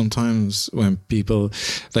 because sometimes when people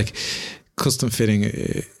like custom fitting,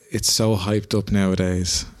 it's so hyped up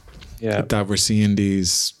nowadays. Yeah. That we're seeing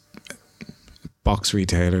these box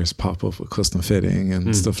retailers pop up with custom fitting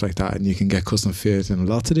and stuff like that, and you can get custom fit in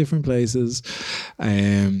lots of different places.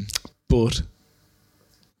 But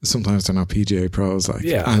sometimes they're not PGA pros, like,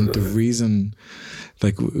 and the reason,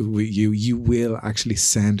 like, you will actually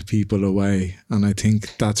send people away, and I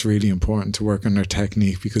think that's really important to work on their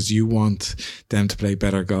technique, because you want them to play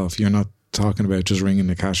better golf. You're not talking about just ringing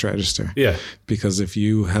the cash register, because if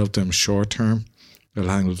you help them short term, it'll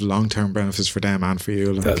have long-term benefits for them and for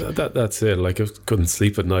you. Like. That's it. Like, I couldn't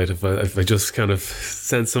sleep at night if I just kind of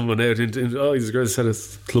sent someone out into he's a great set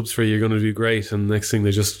of clubs for you, you're going to do great, and next thing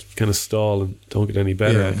they just kind of stall and don't get any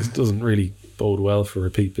better. It doesn't really bode well for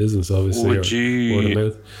repeat business, obviously. Would you word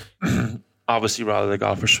of mouth. Obviously rather the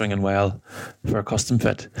golfer swinging well for a custom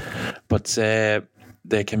fit, but say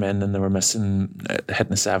they came in and they were missing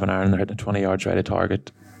hitting a 7-iron, they're hitting a 20 yards right of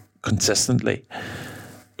target consistently.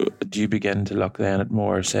 Do you begin to look then at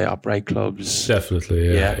more, say, upright clubs?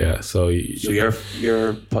 Definitely, yeah. So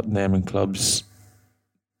you're putting them in clubs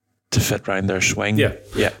to fit around their swing. Yeah.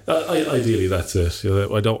 Ideally, that's it. You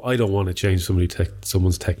know, I don't want to change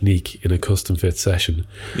someone's technique in a custom fit session.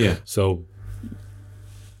 Yeah. So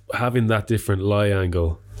having that different lie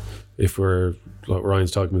angle, if we're like Ryan's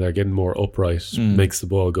talking about there, getting more upright, makes the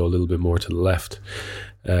ball go a little bit more to the left.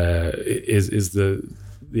 Is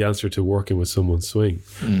the answer to working with someone's swing.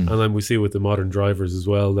 And then we see with the modern drivers as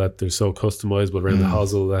well that they're so customizable around the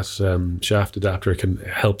hosel, that shaft adapter can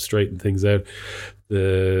help straighten things out.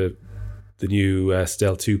 The new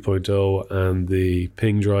Stel 2.0 and the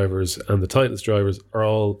Ping drivers and the Titleist drivers are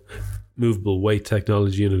all movable weight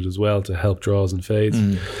technology in it as well to help draws and fades.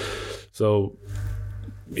 So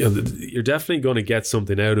you're definitely going to get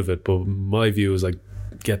something out of it, but my view is like,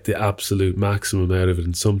 get the absolute maximum out of it,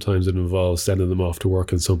 and sometimes it involves sending them off to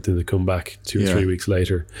work on something to come back 2 or 3 weeks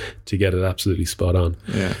later to get it absolutely spot on.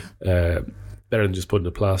 Better than just putting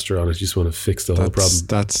a plaster on it. You just want to fix the whole problem.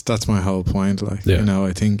 That's my whole point. Like, you know,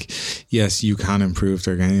 I think yes, you can improve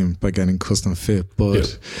their game by getting custom fit,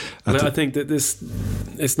 but I think that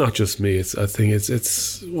it's not just me. I think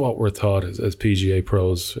it's what we're taught as PGA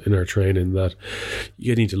pros in our training, that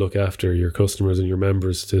you need to look after your customers and your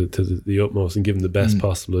members to the utmost and give them the best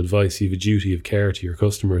possible advice. You have a duty of care to your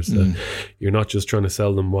customers, that you're not just trying to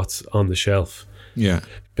sell them what's on the shelf. Yeah.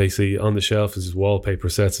 Basically, on the shelf is wallpaper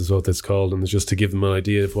sets, is what it's called, and it's just to give them an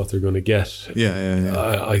idea of what they're going to get.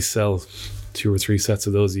 I sell 2 or 3 sets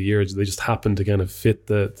of those a year. They just happen to kind of fit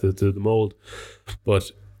the mold.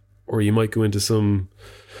 But or you might go into some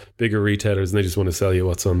bigger retailers and they just want to sell you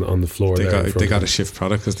what's on the floor. They got a shift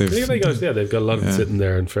product because they've got a lot of it sitting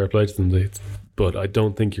there, and fair play to them. But I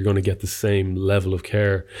don't think you're going to get the same level of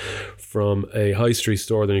care from a high street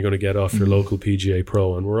store than you're going to get off your local PGA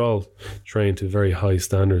pro. And we're all trained to very high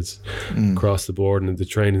standards across the board, and the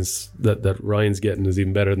trainings that Ryan's getting is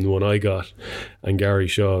even better than the one I got, and Gary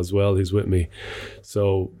Shaw as well, who's with me.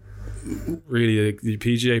 So really, the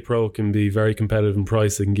PGA Pro can be very competitive in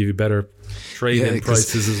price. They can give you better trade-in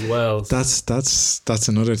prices as well. That's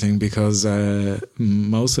another thing, because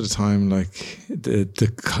most of the time, like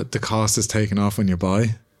the cost is taken off when you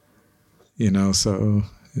buy. You know, so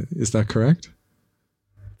is that correct?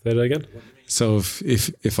 Say that again. So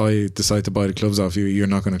if I decide to buy the clubs off you, you're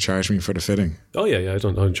not going to charge me for the fitting? Oh yeah, I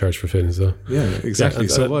don't charge for fittings though. Yeah, exactly.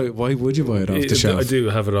 So why would you buy it off the shelf? I do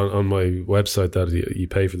have it on my website that you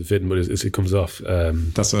pay for the fitting, but it comes off.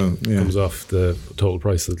 Comes off the total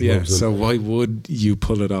price of the clubs. Yeah. So why would you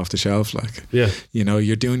pull it off the shelf? Like,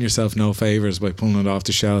 you're doing yourself no favors by pulling it off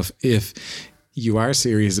the shelf. If you are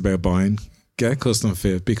serious about buying, get custom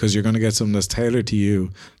fit, because you're going to get something that's tailored to you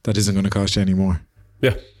that isn't going to cost you any more.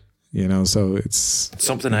 Yeah. So it's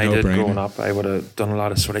something I did growing up. I would have done a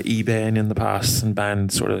lot of sort of eBaying in the past and buying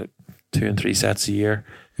sort of 2 and 3 sets a year.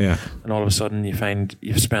 Yeah. And all of a sudden you find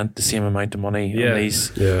you've spent the same amount of money on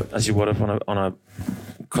these as you would have on a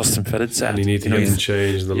custom fitted set. And you need to get them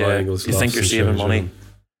changed, the line angles. You think you're saving money.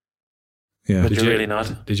 Yeah. But you're really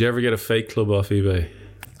not. Did you ever get a fake club off eBay?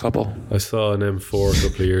 Couple. I saw an M4 a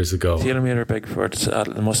couple of years ago. Telemeter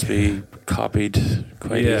Bigfoot. It must be copied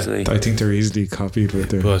quite easily. I think they're easily copied with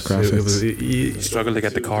their graphics. You struggle to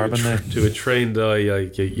get the carbon there. To a trained eye,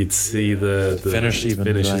 you'd see the finishes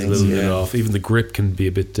a little bit off. Even the grip can be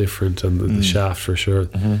a bit different, and the shaft for sure.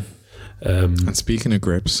 Mm-hmm. And speaking of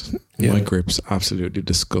grips, my grips absolutely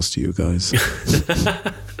disgust you guys.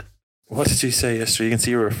 What did you say yesterday? You can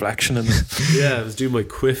see your reflection in them. Yeah, I was doing my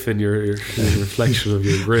quiff in your reflection of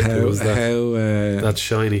your grip. It was that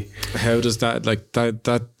shiny. How does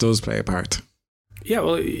that does play a part? Yeah,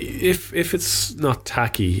 well, if it's not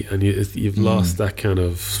tacky and you've lost that kind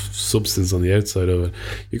of substance on the outside of it,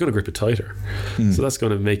 you're going to grip it tighter. So that's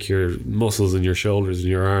going to make your muscles in your shoulders and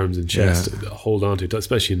your arms and chest hold on to it,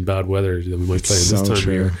 especially in bad weather that we might play in this time of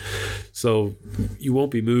year. So you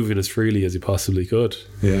won't be moving as freely as you possibly could.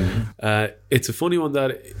 Yeah. It's a funny one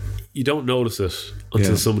that you don't notice it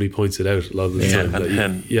until somebody points it out a lot of the time. That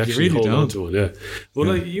you actually really hold on to it. But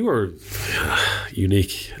like, you were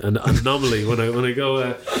unique and anomaly. when I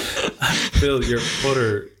go, Phil, your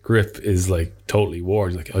putter grip is like totally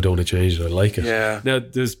worn. Like, I don't want to change it. I like it. Yeah. Now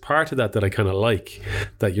there's part of that I kind of like,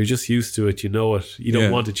 that you're just used to it. You know it. You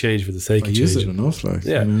don't want to change for the sake of changing. Use it enough, like.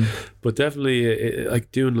 Yeah. But definitely,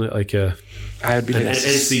 like doing like an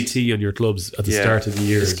NCT on your clubs at the start of the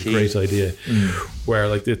year is a great idea. Where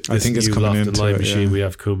like this I think new it's loft and line it, machine we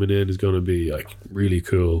have coming in is going to be like really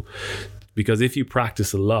cool, because if you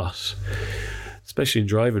practice a lot, especially in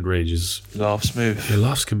driving ranges, lofts move. Your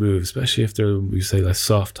lofts can move, especially if they're, we say, like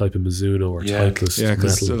soft type of Mizuno or Titleist. Yeah,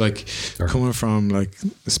 because like coming from like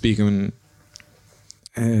speaking,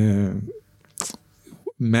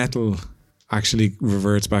 metal actually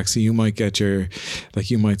reverts back. So you might get you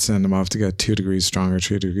might send them off to get 2 degrees stronger,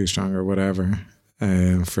 3 degrees stronger, whatever.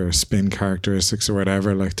 For spin characteristics or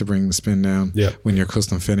whatever, like to bring the spin down when you're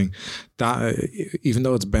custom fitting. That even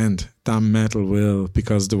though it's bent, that metal will,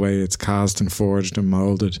 because the way it's cast and forged and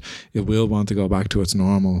molded, it will want to go back to its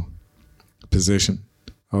normal position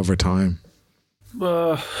over time.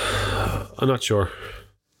 I'm not sure.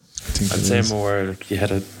 I'd say more like you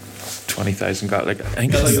had a 20,000 got like. I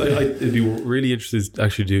think I'd be really interested to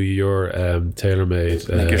actually do your tailor-made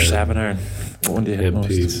like your 7-iron. What one do you hit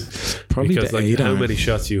MPs? Most? Probably because the like 8-iron. How many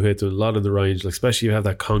shots you hit, a lot of the range, like especially you have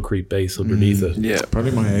that concrete base underneath it. Yeah,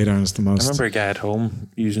 probably my 8-iron is the most. I remember a guy at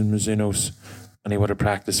home using Mizunos, and he would have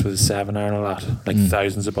practiced with his 7-iron a lot, like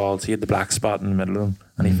thousands of balls. He had the black spot in the middle of them,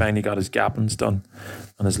 and he finally got his gappings done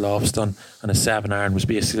and his lofts done, and his 7-iron was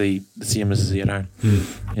basically the same as his 8-iron.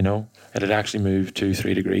 You know, it had actually moved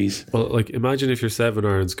 2-3 degrees. Well, like imagine if your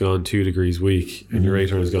 7-iron's gone 2 degrees weak and your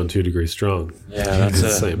 8-iron's gone 2 degrees strong. Yeah, that's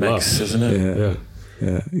a same mix, isn't it?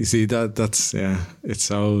 Yeah. You see that's it's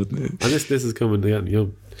so. And this is coming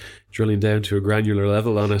again, drilling down to a granular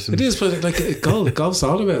level on it. It is, but like golf's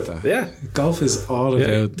all about that. Yeah, golf is all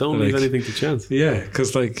about. Don't leave anything to chance. Yeah,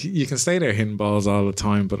 because like you can stay there hitting balls all the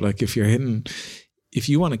time, but like if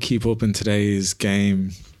you want to keep up in today's game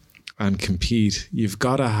and compete, you've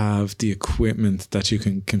got to have the equipment that you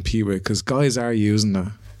can compete with, because guys are using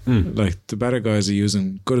that. Like the better guys are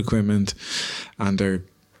using good equipment, and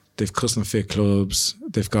they've custom fit clubs.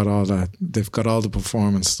 They've got all that. They've got all the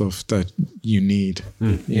performance stuff that you need.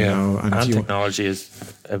 You know, and technology has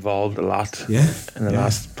evolved a lot. In the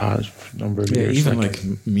last past number of years. Even like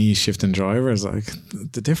me shifting drivers, like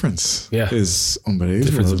the difference is unbelievable.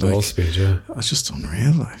 Difference in ball speed. It's just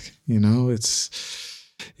unreal. Like, you know, it's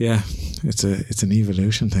an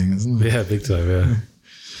evolution thing, isn't it? Yeah, big time. Yeah.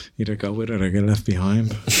 Either go with it or get left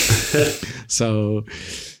behind. So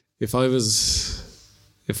if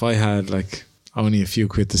I had like only a few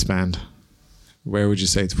quid to spend, where would you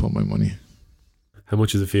say to put my money? How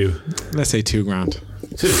much is a few? Let's say $2,000.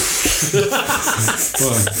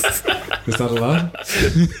 What? Is that a lot?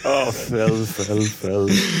 Oh, Phil.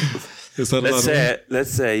 Is that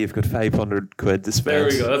let's say you've got 500 quid to spend. There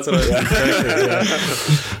we go. That's what I was expecting. Yeah.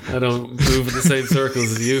 I don't move in the same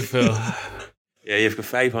circles as you, Phil. Yeah, you've got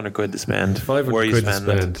 500 quid to spend. 500 quid to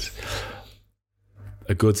spend.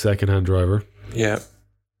 A good second-hand driver. Yeah.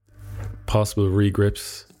 Possible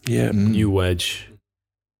re-grips. Yeah. New wedge.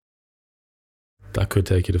 That could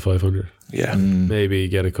take you to 500. Yeah. Maybe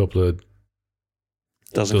get a couple of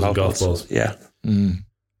dozen golf balls. Yeah.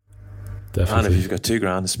 Definitely. And if you've got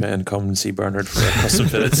 $2,000 to spend, come and see Bernard for a custom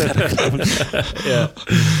fitted set of clubs. Yeah.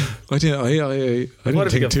 I didn't what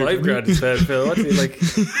if you got $5,000 to spend, Phil? What do you like?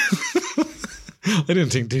 I didn't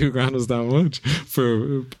think $2,000 was that much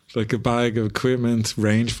for like a bag of equipment,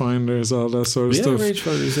 rangefinders, all that sort of stuff.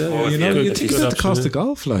 Rangefinders, yeah. Oh, you think that's the cost of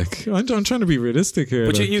golf. Like, I'm trying to be realistic here.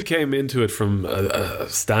 But like. you came into it from a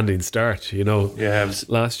standing start, you know. Yeah.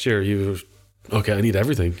 Last year, you were, okay, I need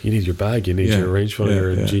everything. You need your bag, you need your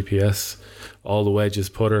rangefinder and GPS, all the wedges,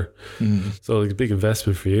 putter. So like a big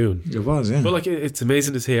investment for you. It was, yeah. But like, it's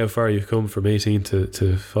amazing to see how far you've come from 18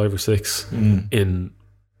 to 5 or 6 in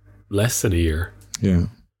less than a year. Yeah.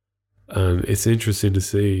 And it's interesting to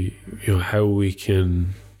see, you know, how we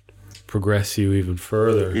can progress you even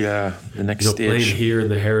further. Yeah, the next stage. Playing here in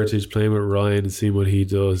the Heritage, playing with Ryan and seeing what he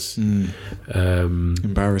does.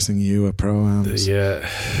 Embarrassing you at Pro-Ams. Yeah.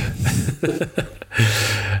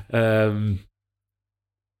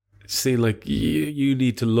 Seeing like you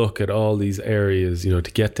need to look at all these areas, you know,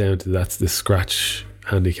 to get down to that's the scratch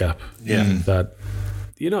handicap. Yeah. That,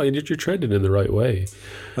 you know, you're trending in the right way.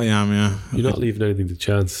 I am, yeah. You're not leaving anything to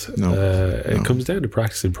chance. It comes down to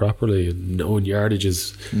practicing properly and knowing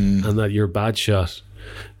yardages, and that your bad shot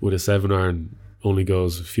with a 7-iron only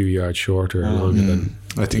goes a few yards shorter or longer than.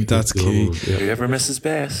 I think that's key. Whoever misses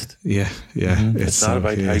best. Yeah. It's not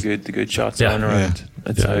about how good the good shots are around.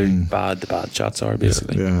 It's how bad the bad shots are,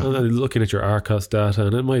 basically. Yeah. And then looking at your RCOS data,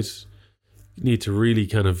 and it might need to really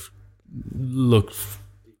kind of look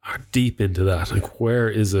deep into that. Like, where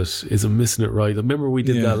is it? Is it missing it right? I remember we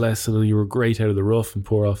did that lesson and you were great out of the rough and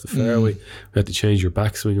poor off the fairway. We had to change your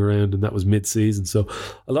backswing around, and that was mid-season. So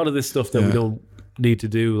a lot of this stuff that we don't need to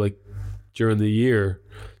do like during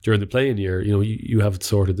the playing year, you know, you have it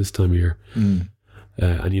sorted this time of year.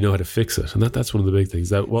 And you know how to fix it. And that's one of the big things.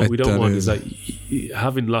 That what we don't want is that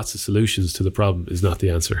having lots of solutions to the problem is not the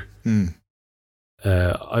answer.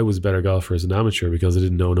 I was a better golfer as an amateur because I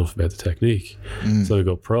didn't know enough about the technique. So I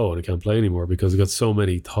go pro and I can't play anymore because I got so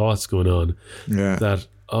many thoughts going on that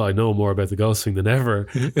I know more about the golf swing than ever,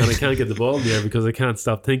 and I can't get the ball in the air because I can't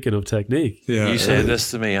stop thinking of technique. You said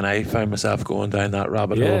this to me and I found myself going down that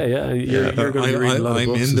rabbit hole. You're going to be reading a lot of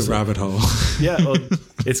books. I'm in the rabbit hole. Well,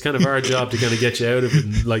 it's kind of our job to kind of get you out of it,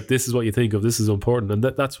 and like, this is what you think of, this is important, and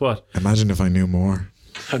that's what. Imagine if I knew more.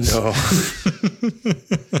 No.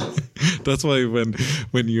 That's why when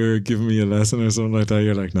you're giving me a lesson or something like that,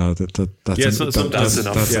 you're like, no, that's enough.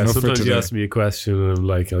 Sometimes you ask me a question and I'm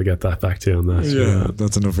like, I'll get that back to you on that.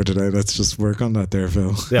 That's enough for today. Let's just work on that there,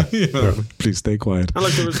 Phil. Please stay quiet. And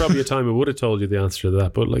like, there was probably a time I would have told you the answer to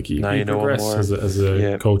that, but like, you progress as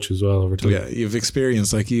a coach as well over time. Yeah, you've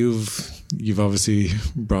experienced, like, you've obviously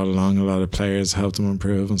brought along a lot of players, helped them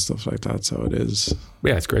improve and stuff like that, so it is.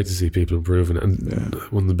 Yeah, it's great to see people improving, and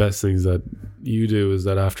one of the best things that you do is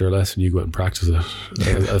that after a lesson you go out and practice it.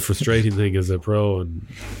 A frustrating thing as a pro, and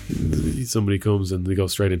somebody comes and they go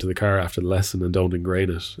straight into the car after the lesson and don't ingrain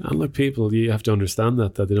it. And like, people, you have to understand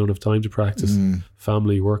that they don't have time to practice.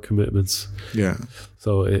 Family, work commitments. Yeah.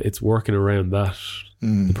 So it's working around that.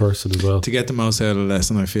 The person as well. To get the most out of the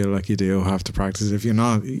lesson, I feel like you do have to practice. If you're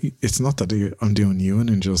not, it's not that I'm doing you an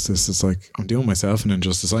injustice. It's like I'm doing myself an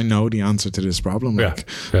injustice. I know the answer to this problem. Like,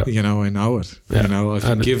 you know, I know it. You know, I've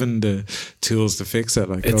been given the tools to fix it.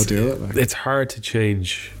 Like, go do it. Like, it's hard to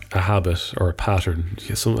change a habit or a pattern.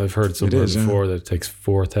 I've heard somewhere before that it takes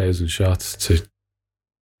 4,000 shots to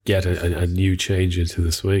get a new change into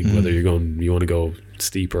the swing. Whether you want to go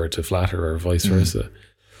steeper to flatter or vice versa.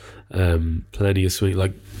 Plenty of swing.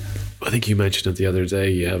 Like, I think you mentioned it the other day,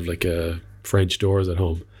 you have like a French doors at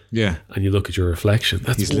home. Yeah. And you look at your reflection.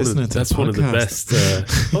 That's one of the best.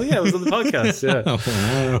 Oh yeah, it was on the podcast. Yeah. Oh,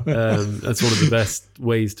 wow. That's one of the best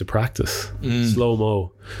ways to practice. Slow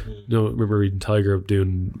mo. You know, I remember reading Tiger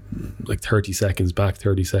doing like 30 seconds back,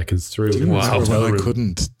 30 seconds through. Wow. I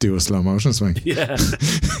couldn't do a slow motion swing. Yeah.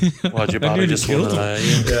 Why'd your body just want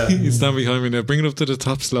to You stand behind me now, bring it up to the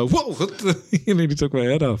top slow. Whoa! You nearly took my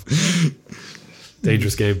head off.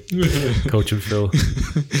 Dangerous game. Coach and Phil.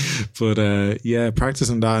 But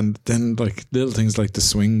practicing that, and then like little things like the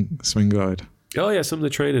swing guide. Oh yeah, some of the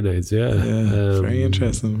training aids. Yeah, very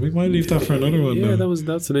interesting. We might leave that for another one. Yeah,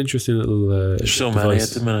 that's an interesting little. There's so many at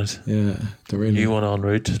the minute. Yeah, the really new one en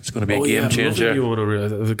route. It's going to be a game changer. New one en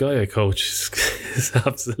route. The guy I coach is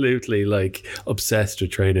absolutely like obsessed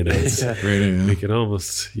with training aids. Really, yeah. We can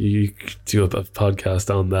almost you do a podcast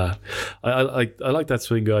on that. I like that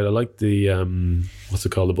swing guide. I like the what's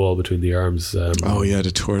it called, the ball between the arms.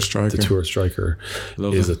 The Tour Striker. The Tour Striker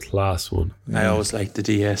is a class one. I always like the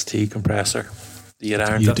DST compressor. The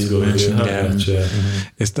iron. You did mention that. Yeah.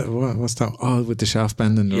 Is that what's that? Oh, with the shaft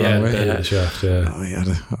bending the wrong way. The shaft. Yeah. Oh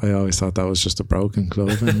yeah. I always thought that was just a broken club.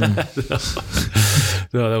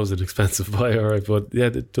 No, that was an expensive buy, all right. But yeah,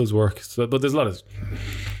 it does work. So, but there's a lot of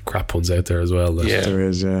crap ones out there as well. There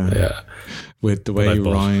is. Yeah. With the way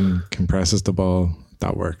Ryan compresses the ball,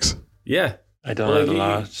 that works. Yeah, I done it a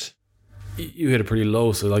lot. You hit it pretty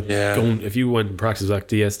low, so if you went and practiced like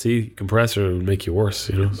DST compressor, it would make you worse,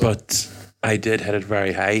 you know. But I did hit it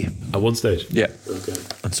very high at one stage. Yeah. Okay.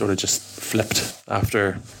 And sort of just flipped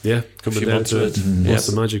after. Yeah, coming down to it. What's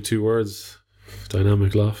the magic 2 words?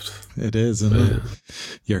 Dynamic loft. It is, isn't it?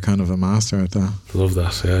 You're kind of a master at that. Love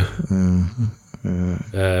that.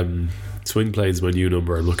 Yeah. Swing plane's my new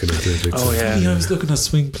number. I'm looking at it. I was looking at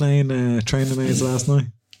swing plane training aids last night.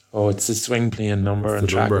 Oh, it's the swing plane number and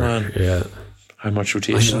TrackMan. Yeah. How much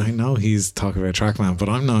rotation? I know he's talking about TrackMan, but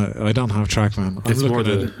I'm not. I don't have TrackMan. It's more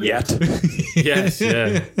the yet. Yes,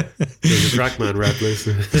 yeah. There's a TrackMan rep list.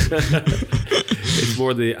 It's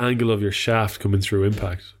more the angle of your shaft coming through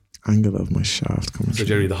impact. Angle of my shaft coming. So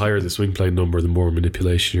generally, the higher the swing plane number, the more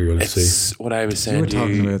manipulation you're going to see. What I was saying. You were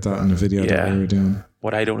talking about that in the video that we were doing.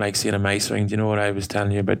 What I don't like seeing in my swing, do you know what I was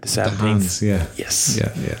telling you about the 17th? The hands, yeah. Yes.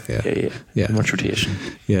 Yeah. Too much rotation.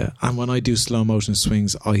 Yeah. And when I do slow motion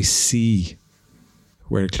swings, I see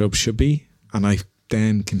where the club should be, and I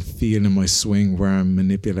then can feel in my swing where I'm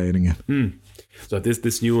manipulating it. So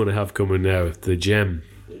this new one I have coming now, the Gem,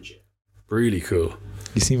 really cool.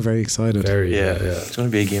 You seem very excited. Very, yeah. It's going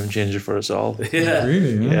to be a game changer for us all. Yeah,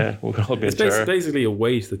 really. Yeah, we'll all be. It's basically a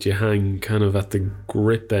weight that you hang kind of at the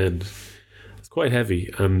grip end. It's quite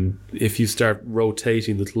heavy, and if you start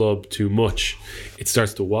rotating the club too much, it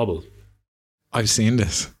starts to wobble. I've seen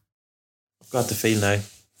this. I've got the feel now.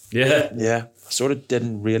 Yeah. I sort of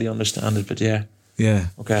didn't really understand it, but yeah.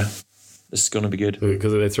 Okay, this is going to be good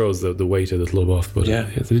because it throws the weight of the club off. But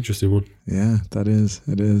it's an interesting one. Yeah, that is.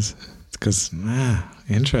 It is because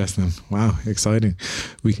interesting. Wow, exciting.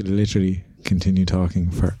 We could literally continue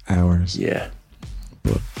talking for hours. Yeah,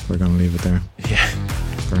 but we're going to leave it there. Yeah,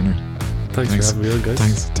 Bernard. Thanks for having me on,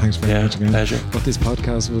 guys. Thanks very much again. Pleasure. What this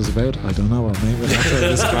podcast was about, I don't know. Maybe we'll have to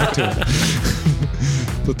listen back to it.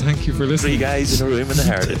 But thank you for listening. 3 guys in a room in the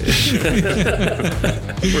Heritage.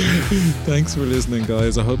 Thanks for listening,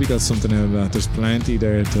 guys. I hope you got something out of that. There's plenty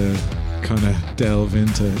there to kind of delve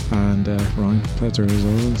into. And Ryan, pleasure as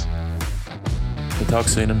always. We'll talk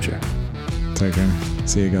soon, I'm sure. Take care.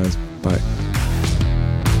 See you guys. Bye.